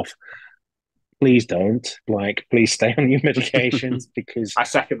should come off. please don't. Like, please stay on your medications because I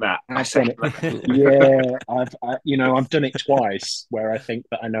second that. I I've done second it. that. Yeah, I've done it twice where I think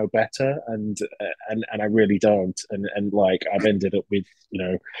that I know better, and I really don't, and like I've ended up with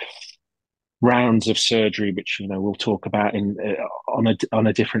rounds of surgery, which we'll talk about in on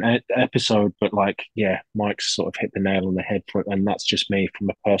a different episode. But like, yeah, Mike's sort of hit the nail on the head for it, and that's just me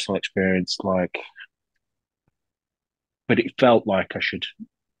from a personal experience. Like, but it felt like I should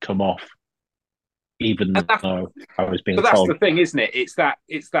come off, even though I was being But that's told. the thing, isn't it? It's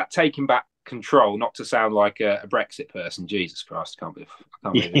that taking back control. Not to sound like a Brexit person. Jesus Christ, I can't believe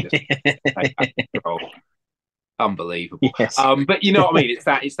it. Just take back control. Unbelievable. Yes. But you know what I mean?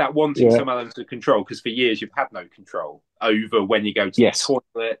 It's that wanting Yeah. some elements of control, because for years you've had no control over when you go to Yes. the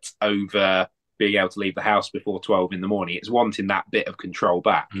toilet, over being able to leave the house before 12 in the morning. It's wanting that bit of control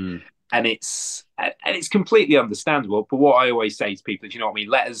back. And it's completely understandable. But what I always say to people is, you know what I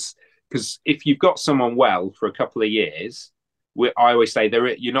mean? Because if you've got someone well for a couple of years, I always say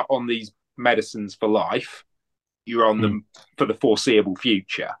you're not on these medicines for life. You're on them for the foreseeable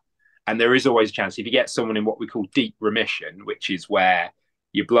future. And there is always a chance if you get someone in what we call deep remission, which is where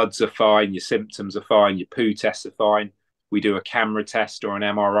your bloods are fine, your symptoms are fine, your poo tests are fine. We do a camera test or an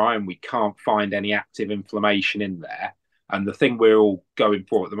MRI and we can't find any active inflammation in there. And the thing we're all going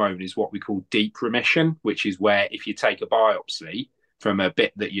for at the moment is what we call deep remission, which is where if you take a biopsy from a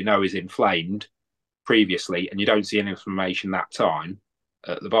bit that is inflamed previously and you don't see any inflammation that time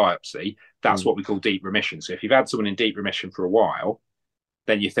at the biopsy, that's what we call deep remission. So if you've had someone in deep remission for a while,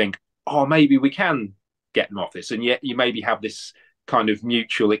 then you think, oh, maybe we can get them off this. And yet you maybe have this kind of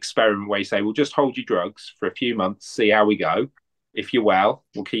mutual experiment where you say, well, just hold your drugs for a few months, see how we go. If you're well,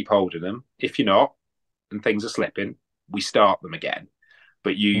 we'll keep holding them. If you're not, and things are slipping, we start them again.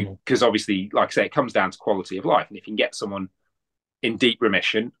 But because obviously, like I say, it comes down to quality of life. And if you can get someone in deep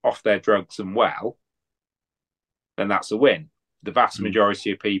remission off their drugs and well, then that's a win. The vast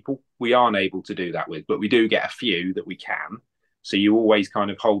majority of people, we aren't able to do that with, but we do get a few that we can. So you always kind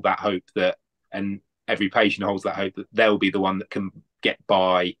of hold that hope and every patient holds that hope that they'll be the one that can get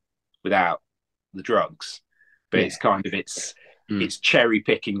by without the drugs. But it's kind of, it's cherry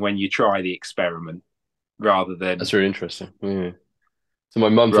picking when you try the experiment rather than. That's really interesting. Yeah. So my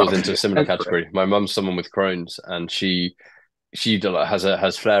mum falls into a similar category. My mum's someone with Crohn's, and she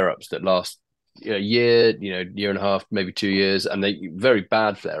has flare-ups that last a year, year and a half, maybe 2 years, and they very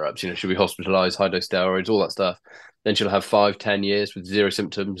bad flare-ups. She'll be hospitalized, high dose steroids, all that stuff. Then she'll have 5-10 years with zero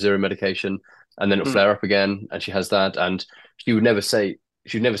symptoms, zero medication, and then it'll flare up again. And she has that, and she would never say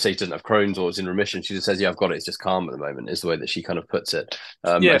she doesn't have Crohn's or is in remission. She just says, "Yeah, I've got it. It's just calm at the moment." Is the way that she kind of puts it.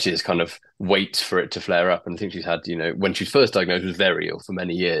 And she just kind of waits for it to flare up. And I think she's had, when she was first diagnosed, was very ill for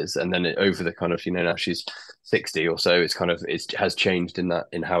many years, and then over the kind of, now she's 60 or so, it has changed in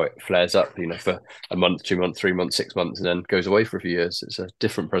how it flares up. For a month, 2 months, 3 months, 6 months, and then goes away for a few years. It's a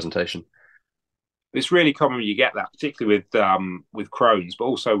different presentation. It's really common when you get that, particularly with Crohn's, but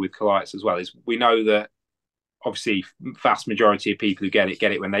also with colitis as well. Is we know that obviously vast majority of people who get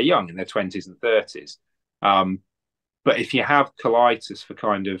it when they're young, in their 20s and 30s. But if you have colitis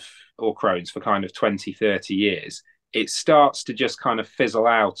or Crohn's for kind of 20, 30 years, it starts to just kind of fizzle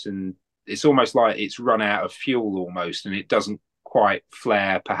out, and it's almost like it's run out of fuel almost, and it doesn't quite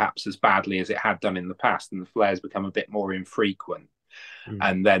flare perhaps as badly as it had done in the past, and the flares become a bit more infrequent.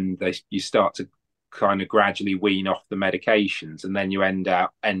 And then you start to kind of gradually wean off the medications, and then you end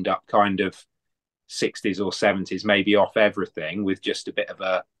up kind of 60s or 70s, maybe off everything with just a bit of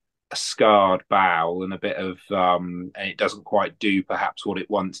a scarred bowel and a bit of and it doesn't quite do perhaps what it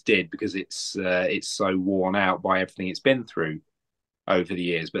once did because it's so worn out by everything it's been through over the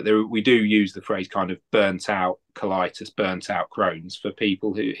years. But we do use the phrase kind of burnt out colitis, burnt out Crohn's for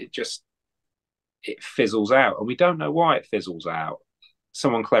people who it fizzles out, and we don't know why it fizzles out.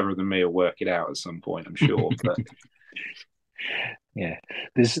 Someone cleverer than me will work it out at some point, I'm sure. But yeah,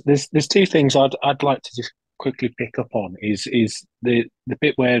 there's two things I'd like to just quickly pick up on is the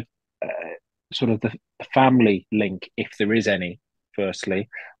bit where sort of the family link, if there is any. Firstly,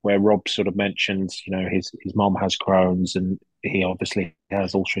 where Rob sort of mentions, his mom has Crohn's and he obviously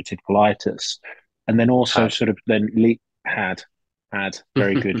has ulcerative colitis, and then also had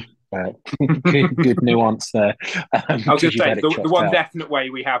very good. Good nuance there. I was going to say the one definite way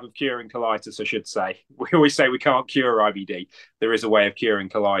we have of curing colitis, I should say. We always say we can't cure IBD. There is a way of curing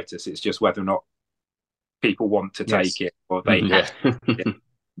colitis. It's just whether or not people want to take it or they have.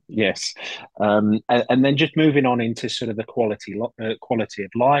 Yes, and then just moving on into sort of the quality of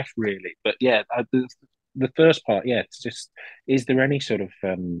life, really. But yeah, the first part, it's just, is there any sort of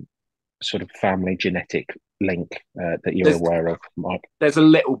sort of family genetic link that you're aware of, Mike? There's a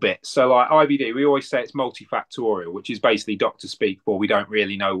little bit. So like IBD, we always say it's multifactorial, which is basically doctor speak for we don't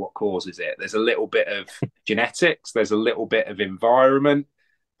really know what causes it. There's a little bit of genetics, there's a little bit of environment,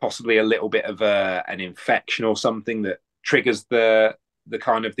 possibly a little bit of an infection or something that triggers the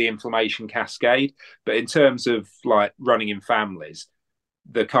kind of the inflammation cascade. But in terms of like running in families,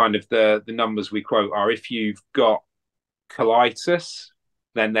 the kind of the numbers we quote are if you've got colitis,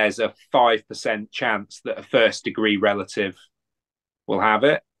 then there's a 5% chance that a first degree relative will have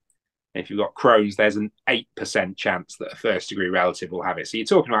it. If you've got Crohn's, there's an 8% chance that a first degree relative will have it. So you're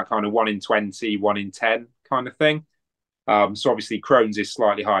talking about kind of 1 in 20, 1 in 10 kind of thing. So obviously Crohn's is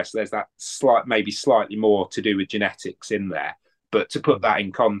slightly higher. So there's that maybe slightly more to do with genetics in there. But to put that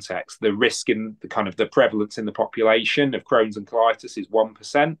in context, the risk in the kind of the prevalence in the population of Crohn's and colitis is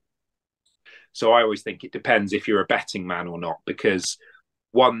 1%. So I always think it depends if you're a betting man or not, because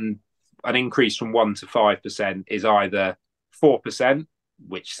an increase from 1 to 5% is either 4%,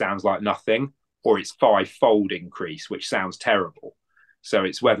 which sounds like nothing, or it's 5-fold increase, which sounds terrible. So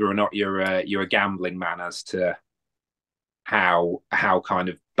it's whether or not you're a gambling man as to how kind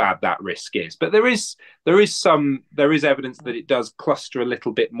of bad that risk is. But there is evidence that it does cluster a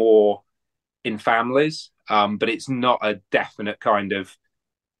little bit more in families, but it's not a definite kind of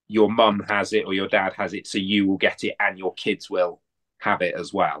your mum has it or your dad has it, so you will get it and your kids will have it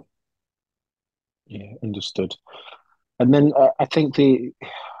as well. Yeah, understood. And then I think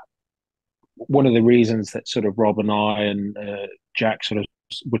one of the reasons that sort of Rob and I and Jack sort of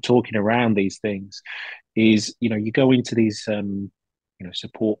were talking around these things is, you go into these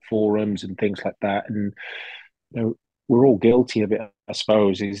support forums and things like that, and we're all guilty of it, I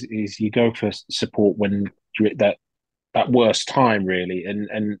suppose. Is you go for support when you're at that worst time, really,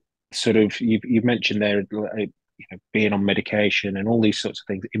 and sort of you've mentioned there, being on medication and all these sorts of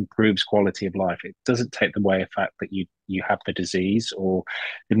things improves quality of life. It doesn't take away the fact that you have the disease, or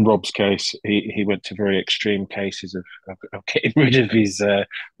in Rob's case, he went to very extreme cases of getting rid of his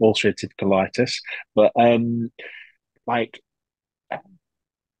ulcerative colitis. But like,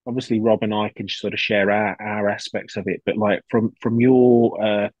 obviously Rob and I can sort of share our aspects of it, but like from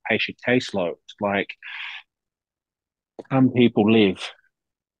your patient caseload, like, can people live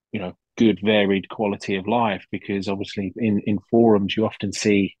good varied quality of life? Because obviously in forums you often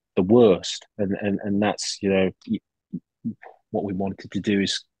see the worst, and that's what we wanted to do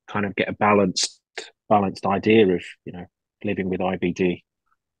is kind of get a balanced idea of living with IBD.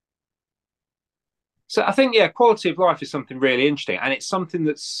 So I think, quality of life is something really interesting, and it's something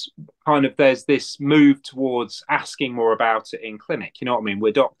that's kind of, there's this move towards asking more about it in clinic. You know what I mean?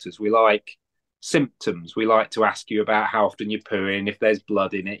 We're doctors, we like symptoms, we like to ask you about how often you're pooing, if there's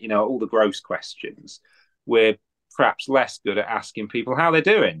blood in it, all the gross questions. We're perhaps less good at asking people how they're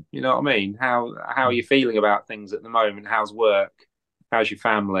doing. You know what I mean? How are you feeling about things at the moment? How's work? How's your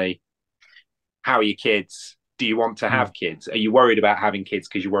family? How are your kids? Do you want to have kids? Are you worried about having kids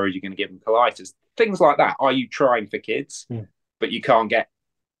because you're worried you're going to give them colitis? Things like that. Are you trying for kids? But you can't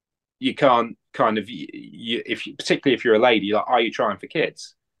kind of, particularly if you're a lady, like, are you trying for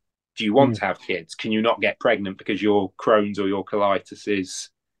kids? Do you want to have kids? Can you not get pregnant because your Crohn's or your colitis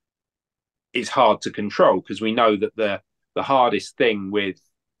is hard to control? Because we know that the hardest thing with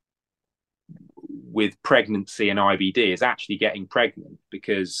pregnancy and IBD is actually getting pregnant,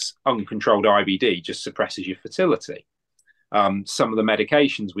 because uncontrolled IBD just suppresses your fertility. Some of the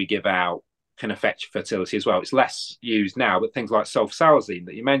medications we give out can affect your fertility as well. It's less used now, but things like sulfasalazine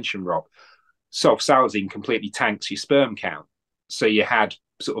that you mentioned, Rob, sulfasalazine completely tanks your sperm count. So you had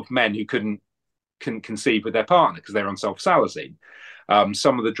sort of men who couldn't conceive with their partner because they're on sulfasalazine.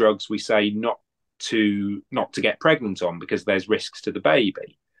 Some of the drugs we say not to get pregnant on because there's risks to the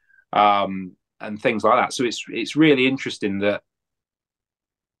baby, and things like that. So it's really interesting that,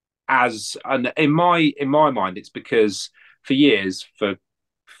 and in my mind, it's because for years for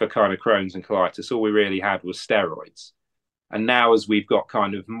kind of Crohn's and colitis, all we really had was steroids, and now as we've got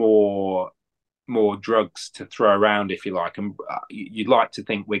kind of more drugs to throw around, if you like, and you'd like to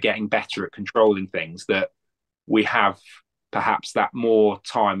think we're getting better at controlling things, that we have perhaps that more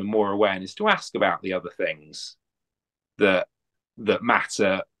time and more awareness to ask about the other things that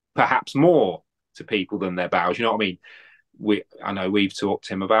matter perhaps more to people than their bowels. You know what I mean? I know we've talked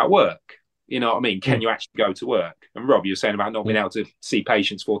to him about work. You know what I mean? Can you actually go to work? And Rob, you were saying about not being able to see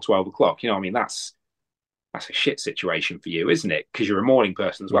patients before 12 o'clock. You know what I mean? That's a shit situation for you, isn't it? Because you're a morning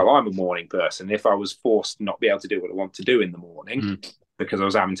person as well. I'm a morning person. If I was forced to not be able to do what I want to do in the morning because I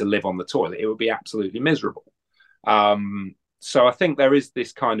was having to live on the toilet, it would be absolutely miserable. so I think there is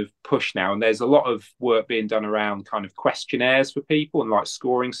this kind of push now, and there's a lot of work being done around kind of questionnaires for people and like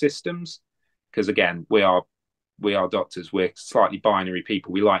scoring systems. Because again, we are doctors, we're slightly binary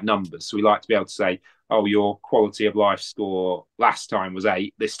people. We like numbers. So we like to be able to say, oh, your quality of life score last time was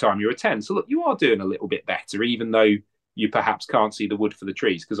 8, this time you're a 10. So look, you are doing a little bit better, even though you perhaps can't see the wood for the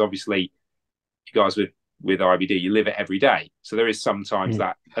trees. Because obviously, you guys with IBD, you live it every day. So there is sometimes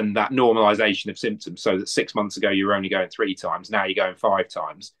that, and that normalization of symptoms. So that 6 months ago, you were only going 3 times. Now you're going 5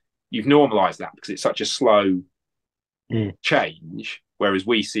 times. You've normalized that because it's such a slow change. Whereas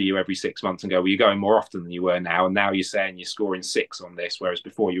we see you every 6 months and go, well, you're going more often than you were now. And now you're saying you're scoring 6 on this, whereas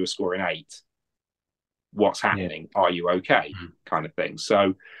before you were scoring 8. What's happening? Are you okay? Kind of thing.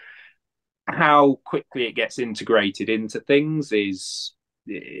 So how quickly it gets integrated into things is,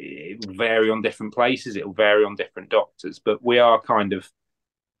 it will vary on different places. It will vary on different doctors, but we're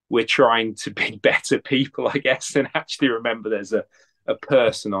trying to be better people, I guess, and actually remember there's a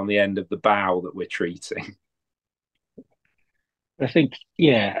person on the end of the bowel that we're treating. I think,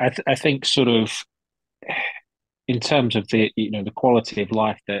 yeah, I think sort of in terms of the quality of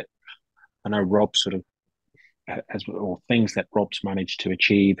life that I know Rob sort of has, or things that Rob's managed to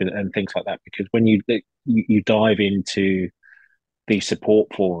achieve and things like that, because when you dive into these support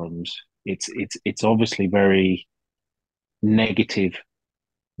forums, it's obviously very negative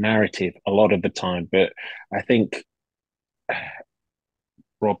narrative a lot of the time. But I think,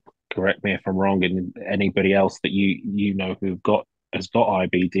 Rob, correct me if I'm wrong, and anybody else that you know who has got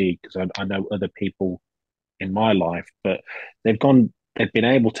IBD, because I know other people in my life, but they've been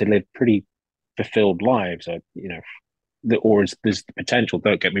able to live pretty fulfilled lives. Or there's the potential.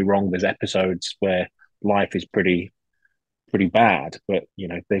 Don't get me wrong. There's episodes where life is pretty bad, but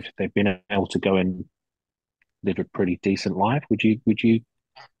they've been able to go and live a pretty decent life. Would you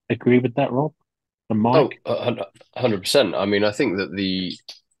agree with that, Rob and Mike? 100%. I mean, I think that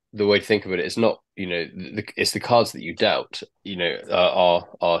the way to think of it is not, it's the cards that you dealt, are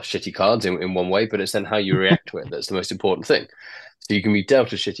shitty cards in one way, but it's then how you react to it that's the most important thing. So you can be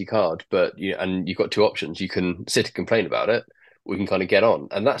dealt a shitty card, but and you've got 2 options. You can sit and complain about it, we can kind of get on.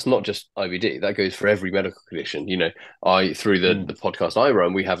 And that's not just IBD, that goes for every medical condition. Through the podcast I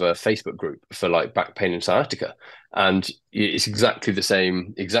run, we have a Facebook group for like back pain and sciatica, and it's exactly the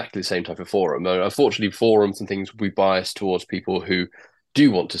same type of forum. Unfortunately, forums and things will be biased towards people who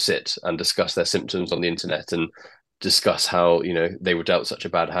do want to sit and discuss their symptoms on the internet and discuss how they were dealt such a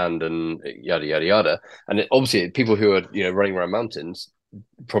bad hand and yada yada yada. And obviously people who are running around mountains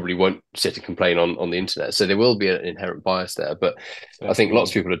probably won't sit and complain on the internet, so there will be an inherent bias there. But I think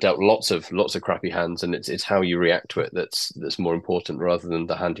lots of people have dealt lots of crappy hands, and it's how you react to it that's more important rather than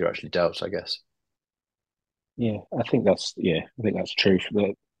the hand you're actually dealt, I guess. I think that's true.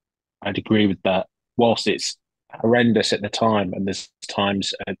 I'd agree with that. Whilst it's horrendous at the time, and there's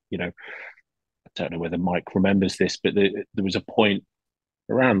times I don't know whether Mike remembers this, but there was a point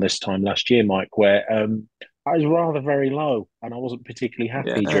around this time last year, Mike, where I was rather very low and I wasn't particularly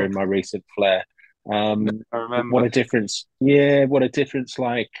happy during my recent flare. I remember. What a difference! Yeah, what a difference!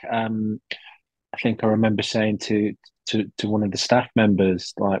 Like, I think I remember saying to one of the staff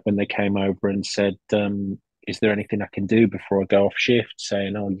members, like when they came over and said, "Is there anything I can do before I go off shift?"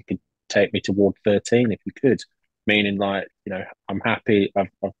 Saying, "Oh, you could take me to Ward 13 if you could," meaning like, I'm happy.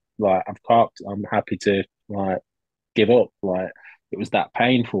 I've carked. I'm happy to like give up. Like, it was that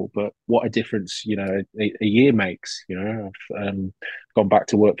painful, but what a difference, a year makes. I've gone back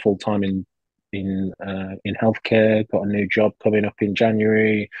to work full time in healthcare. Got a new job coming up in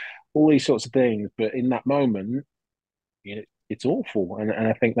January. All these sorts of things, but in that moment, it's awful, and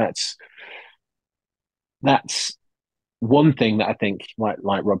I think that's one thing that I think, like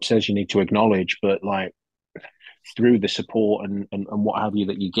Rob says, you need to acknowledge, but like through the support and what have you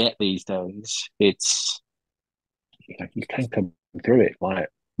that you get these days, it's you can come through it. Like,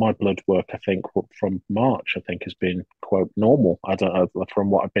 my blood work, I think from March, I think has been quote normal. I don't know, from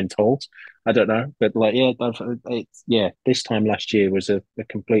what I've been told. I don't know, but like, this time last year was a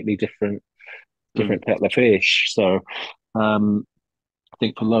completely different kettle of fish. So I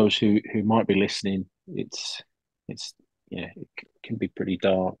think for those who might be listening, it's it can be pretty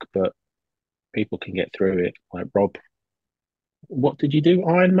dark, but people can get through it. Like, Rob, what did you do?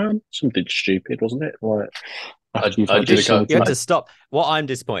 Iron Man? Something stupid, wasn't it? Like, you had to stop. What I'm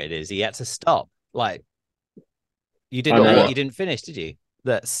disappointed is he had to stop. Like, you didn't finish, did you?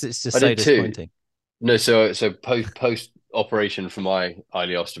 It's just so disappointing. No, so post operation for my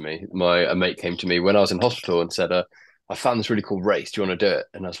ileostomy, a mate came to me when I was in hospital and said, I found this really cool race. Do you want to do it?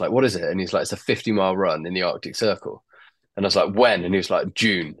 And I was like, what is it? And he's like, it's a 50-mile run in the Arctic Circle. And I was like, when? And he was like,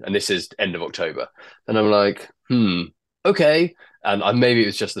 June. And this is end of October. And I'm like, okay. And maybe it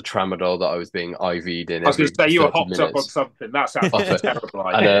was just the tramadol that I was being IV'd in I was going every to say you were 30 hopped up on minutes. something. That sounds like a terrible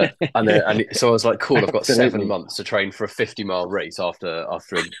And idea. so I was like, cool, I've got 7 Absolutely. months to train for a 50-mile race after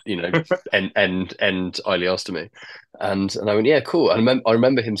end ileostomy. And I went, yeah, cool. And I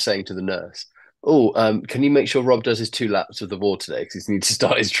remember him saying to the nurse, oh, can you make sure Rob does his 2 laps of the ward today because he needs to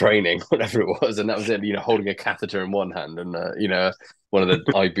start his training, whatever it was. And that was it, holding a catheter in one hand and one of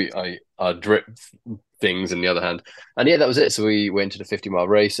the drip things in the other hand. And yeah, that was it. So we went to the 50-mile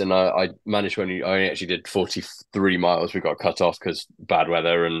race, and I managed I only actually did 43 miles. We got cut off because bad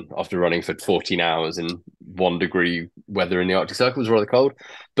weather, and after running for 14 hours in 1 degree weather in the Arctic Circle, it was rather cold.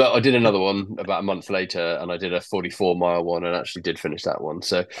 But I did another one about a month later, and I did a 44-mile one, and actually did finish that one.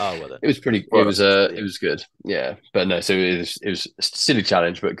 So Oh well, it was pretty. Well, It was good. Yeah, but no. So it was a silly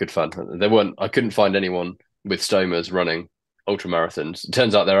challenge, but good fun. I couldn't find anyone with stomas running ultra marathons. It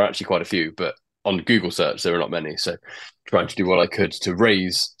turns out there are actually quite a few, but on Google search, there are not many. So trying to do what I could to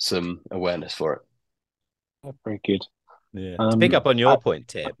raise some awareness for it. Very good. Yeah. To pick up on your point,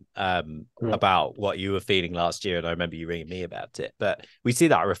 Tim, yeah. about what you were feeling last year, and I remember you ringing me about it, but we see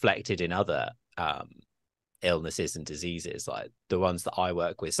that reflected in other illnesses and diseases, like the ones that I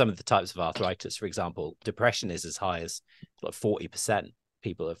work with. Some of the types of arthritis, for example, depression is as high as like 40%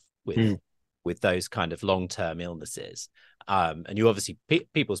 people have with those kind of long-term illnesses. And you obviously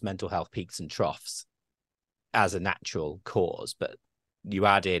people's mental health peaks and troughs as a natural cause, but you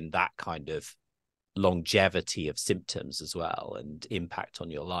add in that kind of longevity of symptoms as well and impact on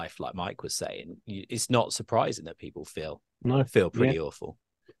your life, like Mike was saying. It's not surprising that people feel pretty awful.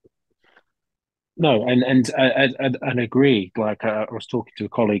 No, and agree. Like I was talking to a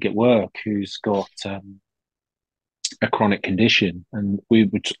colleague at work who's got a chronic condition, and we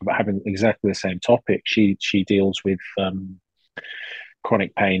were having exactly the same topic. She deals with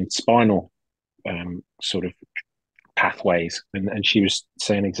chronic pain, spinal sort of pathways, and she was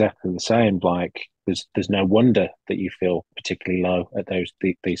saying exactly the same. Like there's no wonder that you feel particularly low at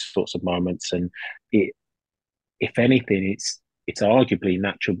these sorts of moments, and if anything, it's arguably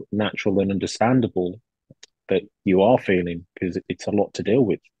natural and understandable that you are feeling, because it's a lot to deal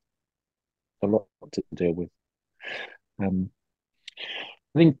with. A lot to deal with. I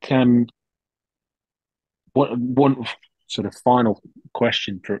think one sort of final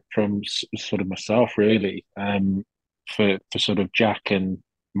question from sort of myself, really, for sort of Jack and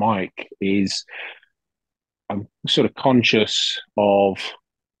Mike is, I'm sort of conscious of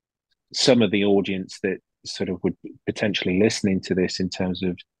some of the audience that sort of would potentially listening to this in terms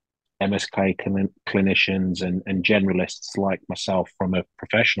of MSK clinicians and generalists like myself from a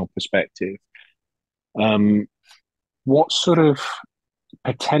professional perspective. What sort of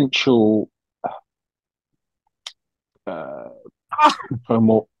potential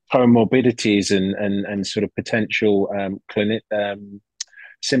comorbidities and sort of potential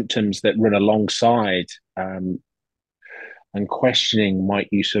symptoms that run alongside and questioning might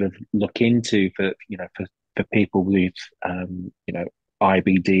you sort of look into for people with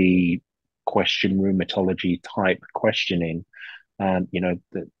IBD question rheumatology type questioning? That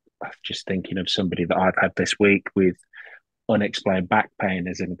I'm just thinking of somebody that I've had this week with unexplained back pain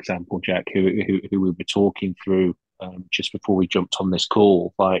as an example, Jack, who we were talking through just before we jumped on this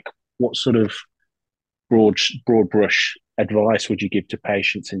call. Like, what sort of broad brush advice would you give to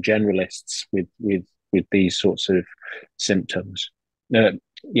patients and generalists with these sorts of symptoms?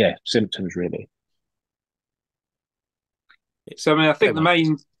 Symptoms really. So I mean,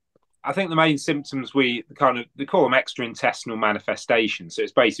 I think the main symptoms we call them extraintestinal manifestations. So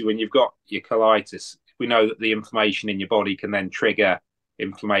it's basically when you've got your colitis, we know that the inflammation in your body can then trigger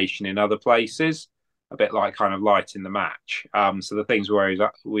inflammation in other places, a bit like kind of lighting the match. So the things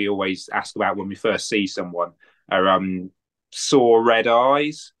we always ask about when we first see someone are sore red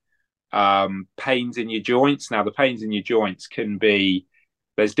eyes, pains in your joints. Now the pains in your joints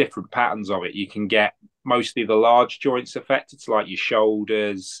there's different patterns of it. You can get mostly the large joints affected, so like your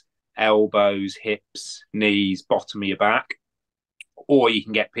shoulders, elbows, hips, knees, bottom of your back. Or you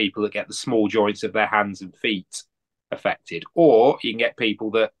can get people that get the small joints of their hands and feet affected. Or you can get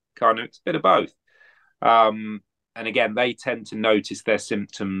people that it's a bit of both. And again, they tend to notice their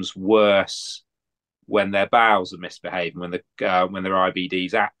symptoms worse when their bowels are misbehaving, when their IBD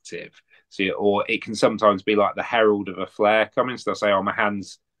is active. Or it can sometimes be like the herald of a flare coming. So they'll say, "Oh, my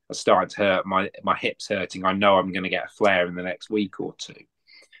hands are starting to hurt, my hips hurting. I know I'm going to get a flare in the next week or two."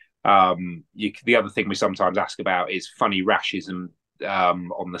 The other thing we sometimes ask about is funny rashes and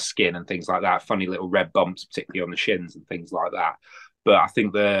on the skin and things like that, funny little red bumps, particularly on the shins and things like that. But I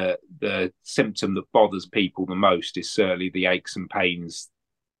think the symptom that bothers people the most is certainly the aches and pains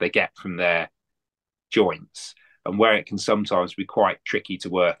they get from their joints. and where it can sometimes be quite tricky to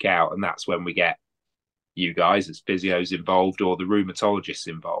work out. And that's when we get you guys as physios involved or the rheumatologists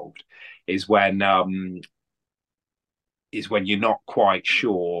involved, is when you're not quite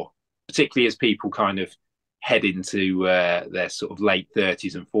sure, particularly as people kind of head into their sort of late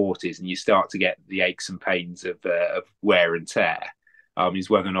 30s and 40s, and you start to get the aches and pains of wear and tear, is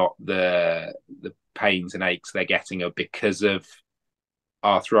whether or not the pains and aches they're getting are because of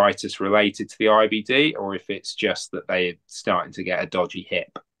arthritis related to the IBD, or if it's just that they're starting to get a dodgy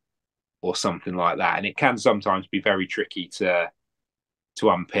hip or something like that. And it can sometimes be very tricky to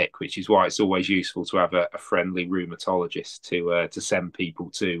unpick, which is why it's always useful to have a friendly rheumatologist to send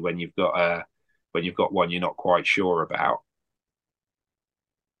people to when you've got one you're not quite sure about.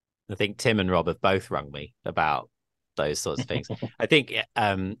 I think Tim and Rob have both rung me about those sorts of things. I think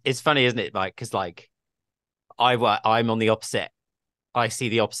it's funny, isn't it? Like, because like I'm on the opposite. I see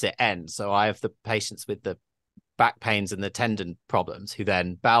the opposite end. So I have the patients with the back pains and the tendon problems who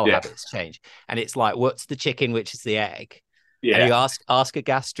then bowel habits change. And it's like, what's the chicken, which is the egg? Yeah. And you ask a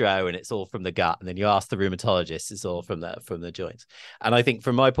gastro and it's all from the gut. And then you ask the rheumatologist, it's all from the joints. And I think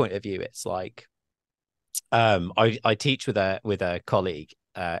from my point of view, it's like, I teach with a colleague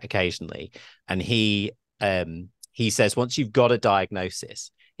occasionally, and he says once you've got a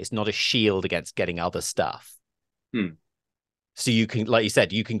diagnosis, it's not a shield against getting other stuff. So you can, like you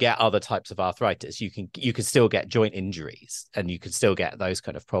said, you can get other types of arthritis. You can still get joint injuries, and you can still get those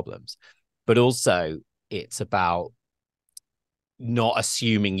kind of problems. But also, it's about not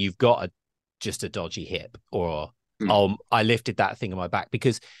assuming you've got just a dodgy hip, or I lifted that thing on my back,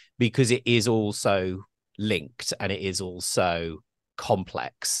 because it is also linked and it is also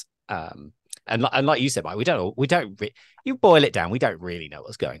complex. And like you said, Mike, you boil it down, we don't really know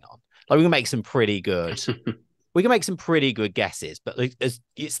what's going on. Like we can make some pretty good guesses, but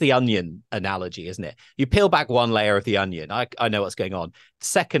it's the onion analogy, isn't it? You peel back one layer of the onion, I know what's going on.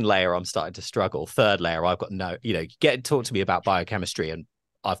 Second layer, I'm starting to struggle. Third layer, I've got no, talk to me about biochemistry and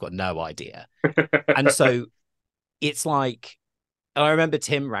I've got no idea. And so it's like, and I remember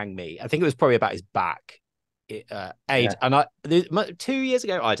Tim rang me, I think it was probably about his back, and 2 years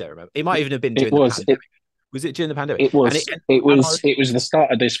ago, I don't remember. It might even have been during the pandemic. Was it during the pandemic? It was the start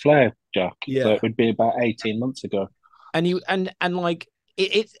of this flare, Jack. Yeah. So it would be about 18 months ago. And like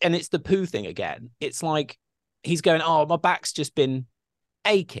it's the poo thing again. It's like he's going, oh, my back's just been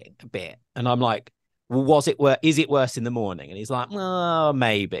aching a bit. And I'm like, well, is it worse in the morning? And he's like, well,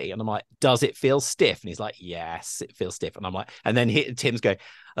 maybe. And I'm like, does it feel stiff? And he's like, yes, it feels stiff. And I'm like, and then Tim's going,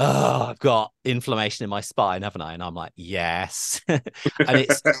 oh, I've got inflammation in my spine, haven't I? And I'm like, yes. And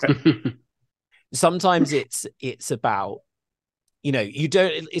it's sometimes it's about,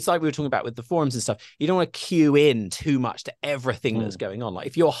 it's like we were talking about with the forums and stuff. You don't want to cue in too much to everything that's going on. Like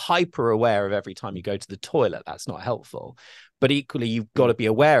if you're hyper aware of every time you go to the toilet, that's not helpful. But equally, you've got to be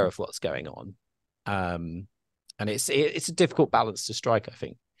aware of what's going on. And it's a difficult balance to strike, I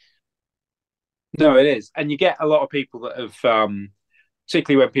think. No, it is. And you get a lot of people that have,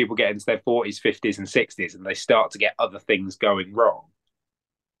 particularly when people get into their 40s, 50s and 60s and they start to get other things going wrong.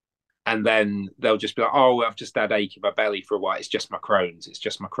 And then they'll just be like, oh, I've just had ache in my belly for a while. It's just my Crohn's. It's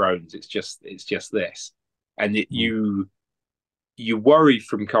just my Crohn's. It's just this. And you worry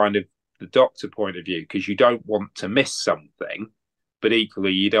from kind of the doctor point of view, because you don't want to miss something, but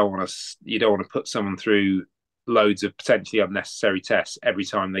equally you don't want to put someone through loads of potentially unnecessary tests every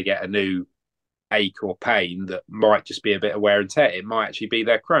time they get a new ache or pain that might just be a bit of wear and tear. It might actually be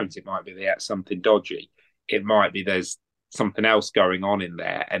their Crohn's. It might be they had something dodgy. It might be there's something else going on in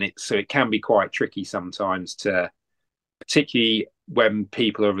there. And it can be quite tricky sometimes to, particularly when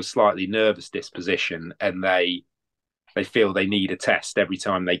people are of a slightly nervous disposition and they feel they need a test every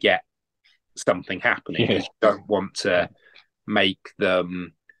time they get something happening, because you don't want to make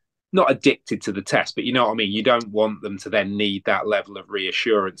them not addicted to the test, but you know what I mean? You don't want them to then need that level of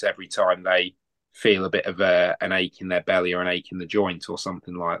reassurance every time they feel a bit of an ache in their belly or an ache in the joint or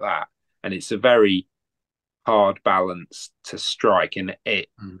something like that. And it's a very hard balance to strike, and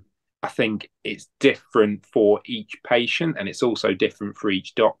I think it's different for each patient, and it's also different for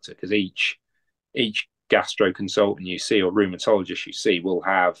each doctor, because each gastro consultant you see or rheumatologist you see will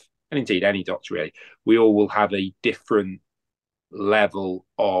have, and indeed any doctor really, we all will have a different level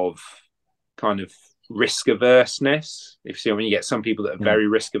of kind of risk averseness. If you see, when you get some people that are very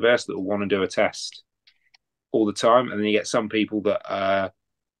risk averse that will want to do a test all the time, and then you get some people that are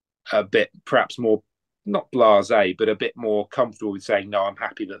a bit perhaps more not blasé, but a bit more comfortable with saying, no, I'm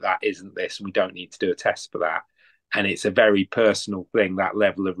happy that isn't this, and we don't need to do a test for that. And it's a very personal thing, that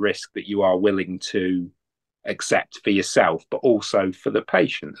level of risk that you are willing to accept for yourself, but also for the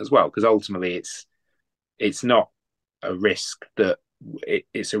patient as well, because ultimately it's not a risk that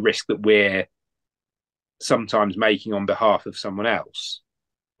it's a risk that we're sometimes making on behalf of someone else,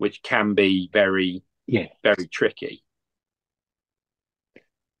 which can be very, very tricky.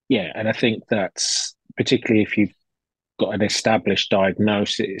 Yeah, and I think that's particularly if you've got an established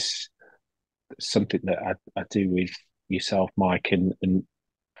diagnosis, something that I do with yourself, Mike, and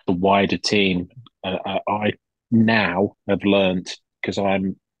the wider team. I now have learned, because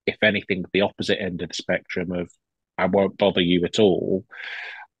I'm, if anything, the opposite end of the spectrum of I won't bother you at all.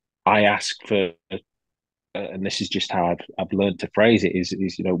 I ask for, and this is just how I've learned to phrase it, is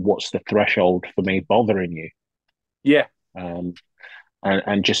what's the threshold for me bothering you? Yeah. And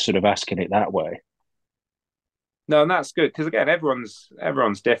just sort of asking it that way. No, and that's good, because again,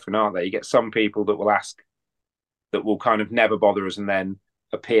 everyone's different, aren't they? You get some people that will ask, that will kind of never bother us and then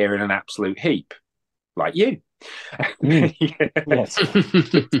appear in an absolute heap, like you. Yes.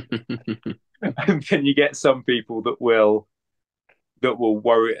 And then you get some people that will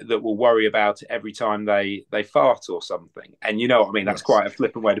worry about it every time they fart or something. And you know what I mean? That's quite a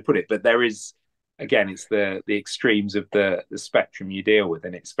flippant way to put it, but there is, again, it's the extremes of the spectrum you deal with,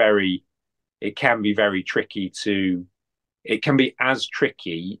 and it can be very tricky it can be as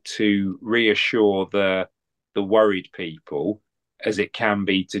tricky to reassure the worried people as it can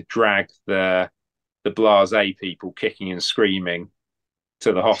be to drag the blasé people kicking and screaming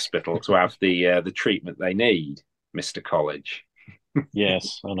to the hospital to have the treatment they need, Mr. College.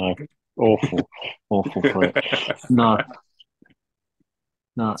 Yes, I know. Awful for it. No.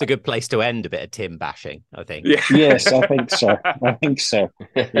 It's a good place to end a bit of Tim bashing, I think. Yeah. Yes, I think so.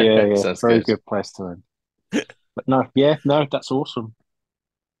 Yeah. Sounds very good place to end. But no, that's awesome.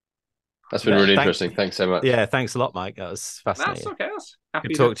 That's been really interesting. Thanks so much. Yeah, thanks a lot, Mike. That was fascinating. That's okay. I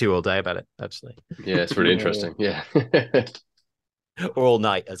could talk to you all day about it, actually. Yeah, it's really interesting. Yeah. Or all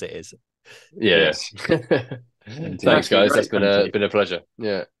night, as it is. Yes. Thanks, guys. That's been a pleasure.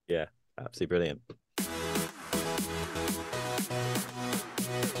 Yeah. Yeah, absolutely brilliant.